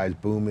hot. AI is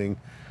booming.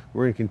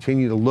 We're going to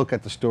continue to look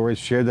at the stories,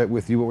 share that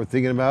with you, what we're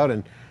thinking about,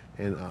 and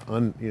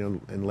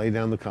lay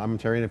down the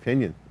commentary and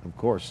opinion, of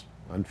course,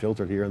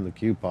 unfiltered here on the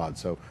CUBE pod.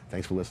 So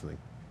thanks for listening.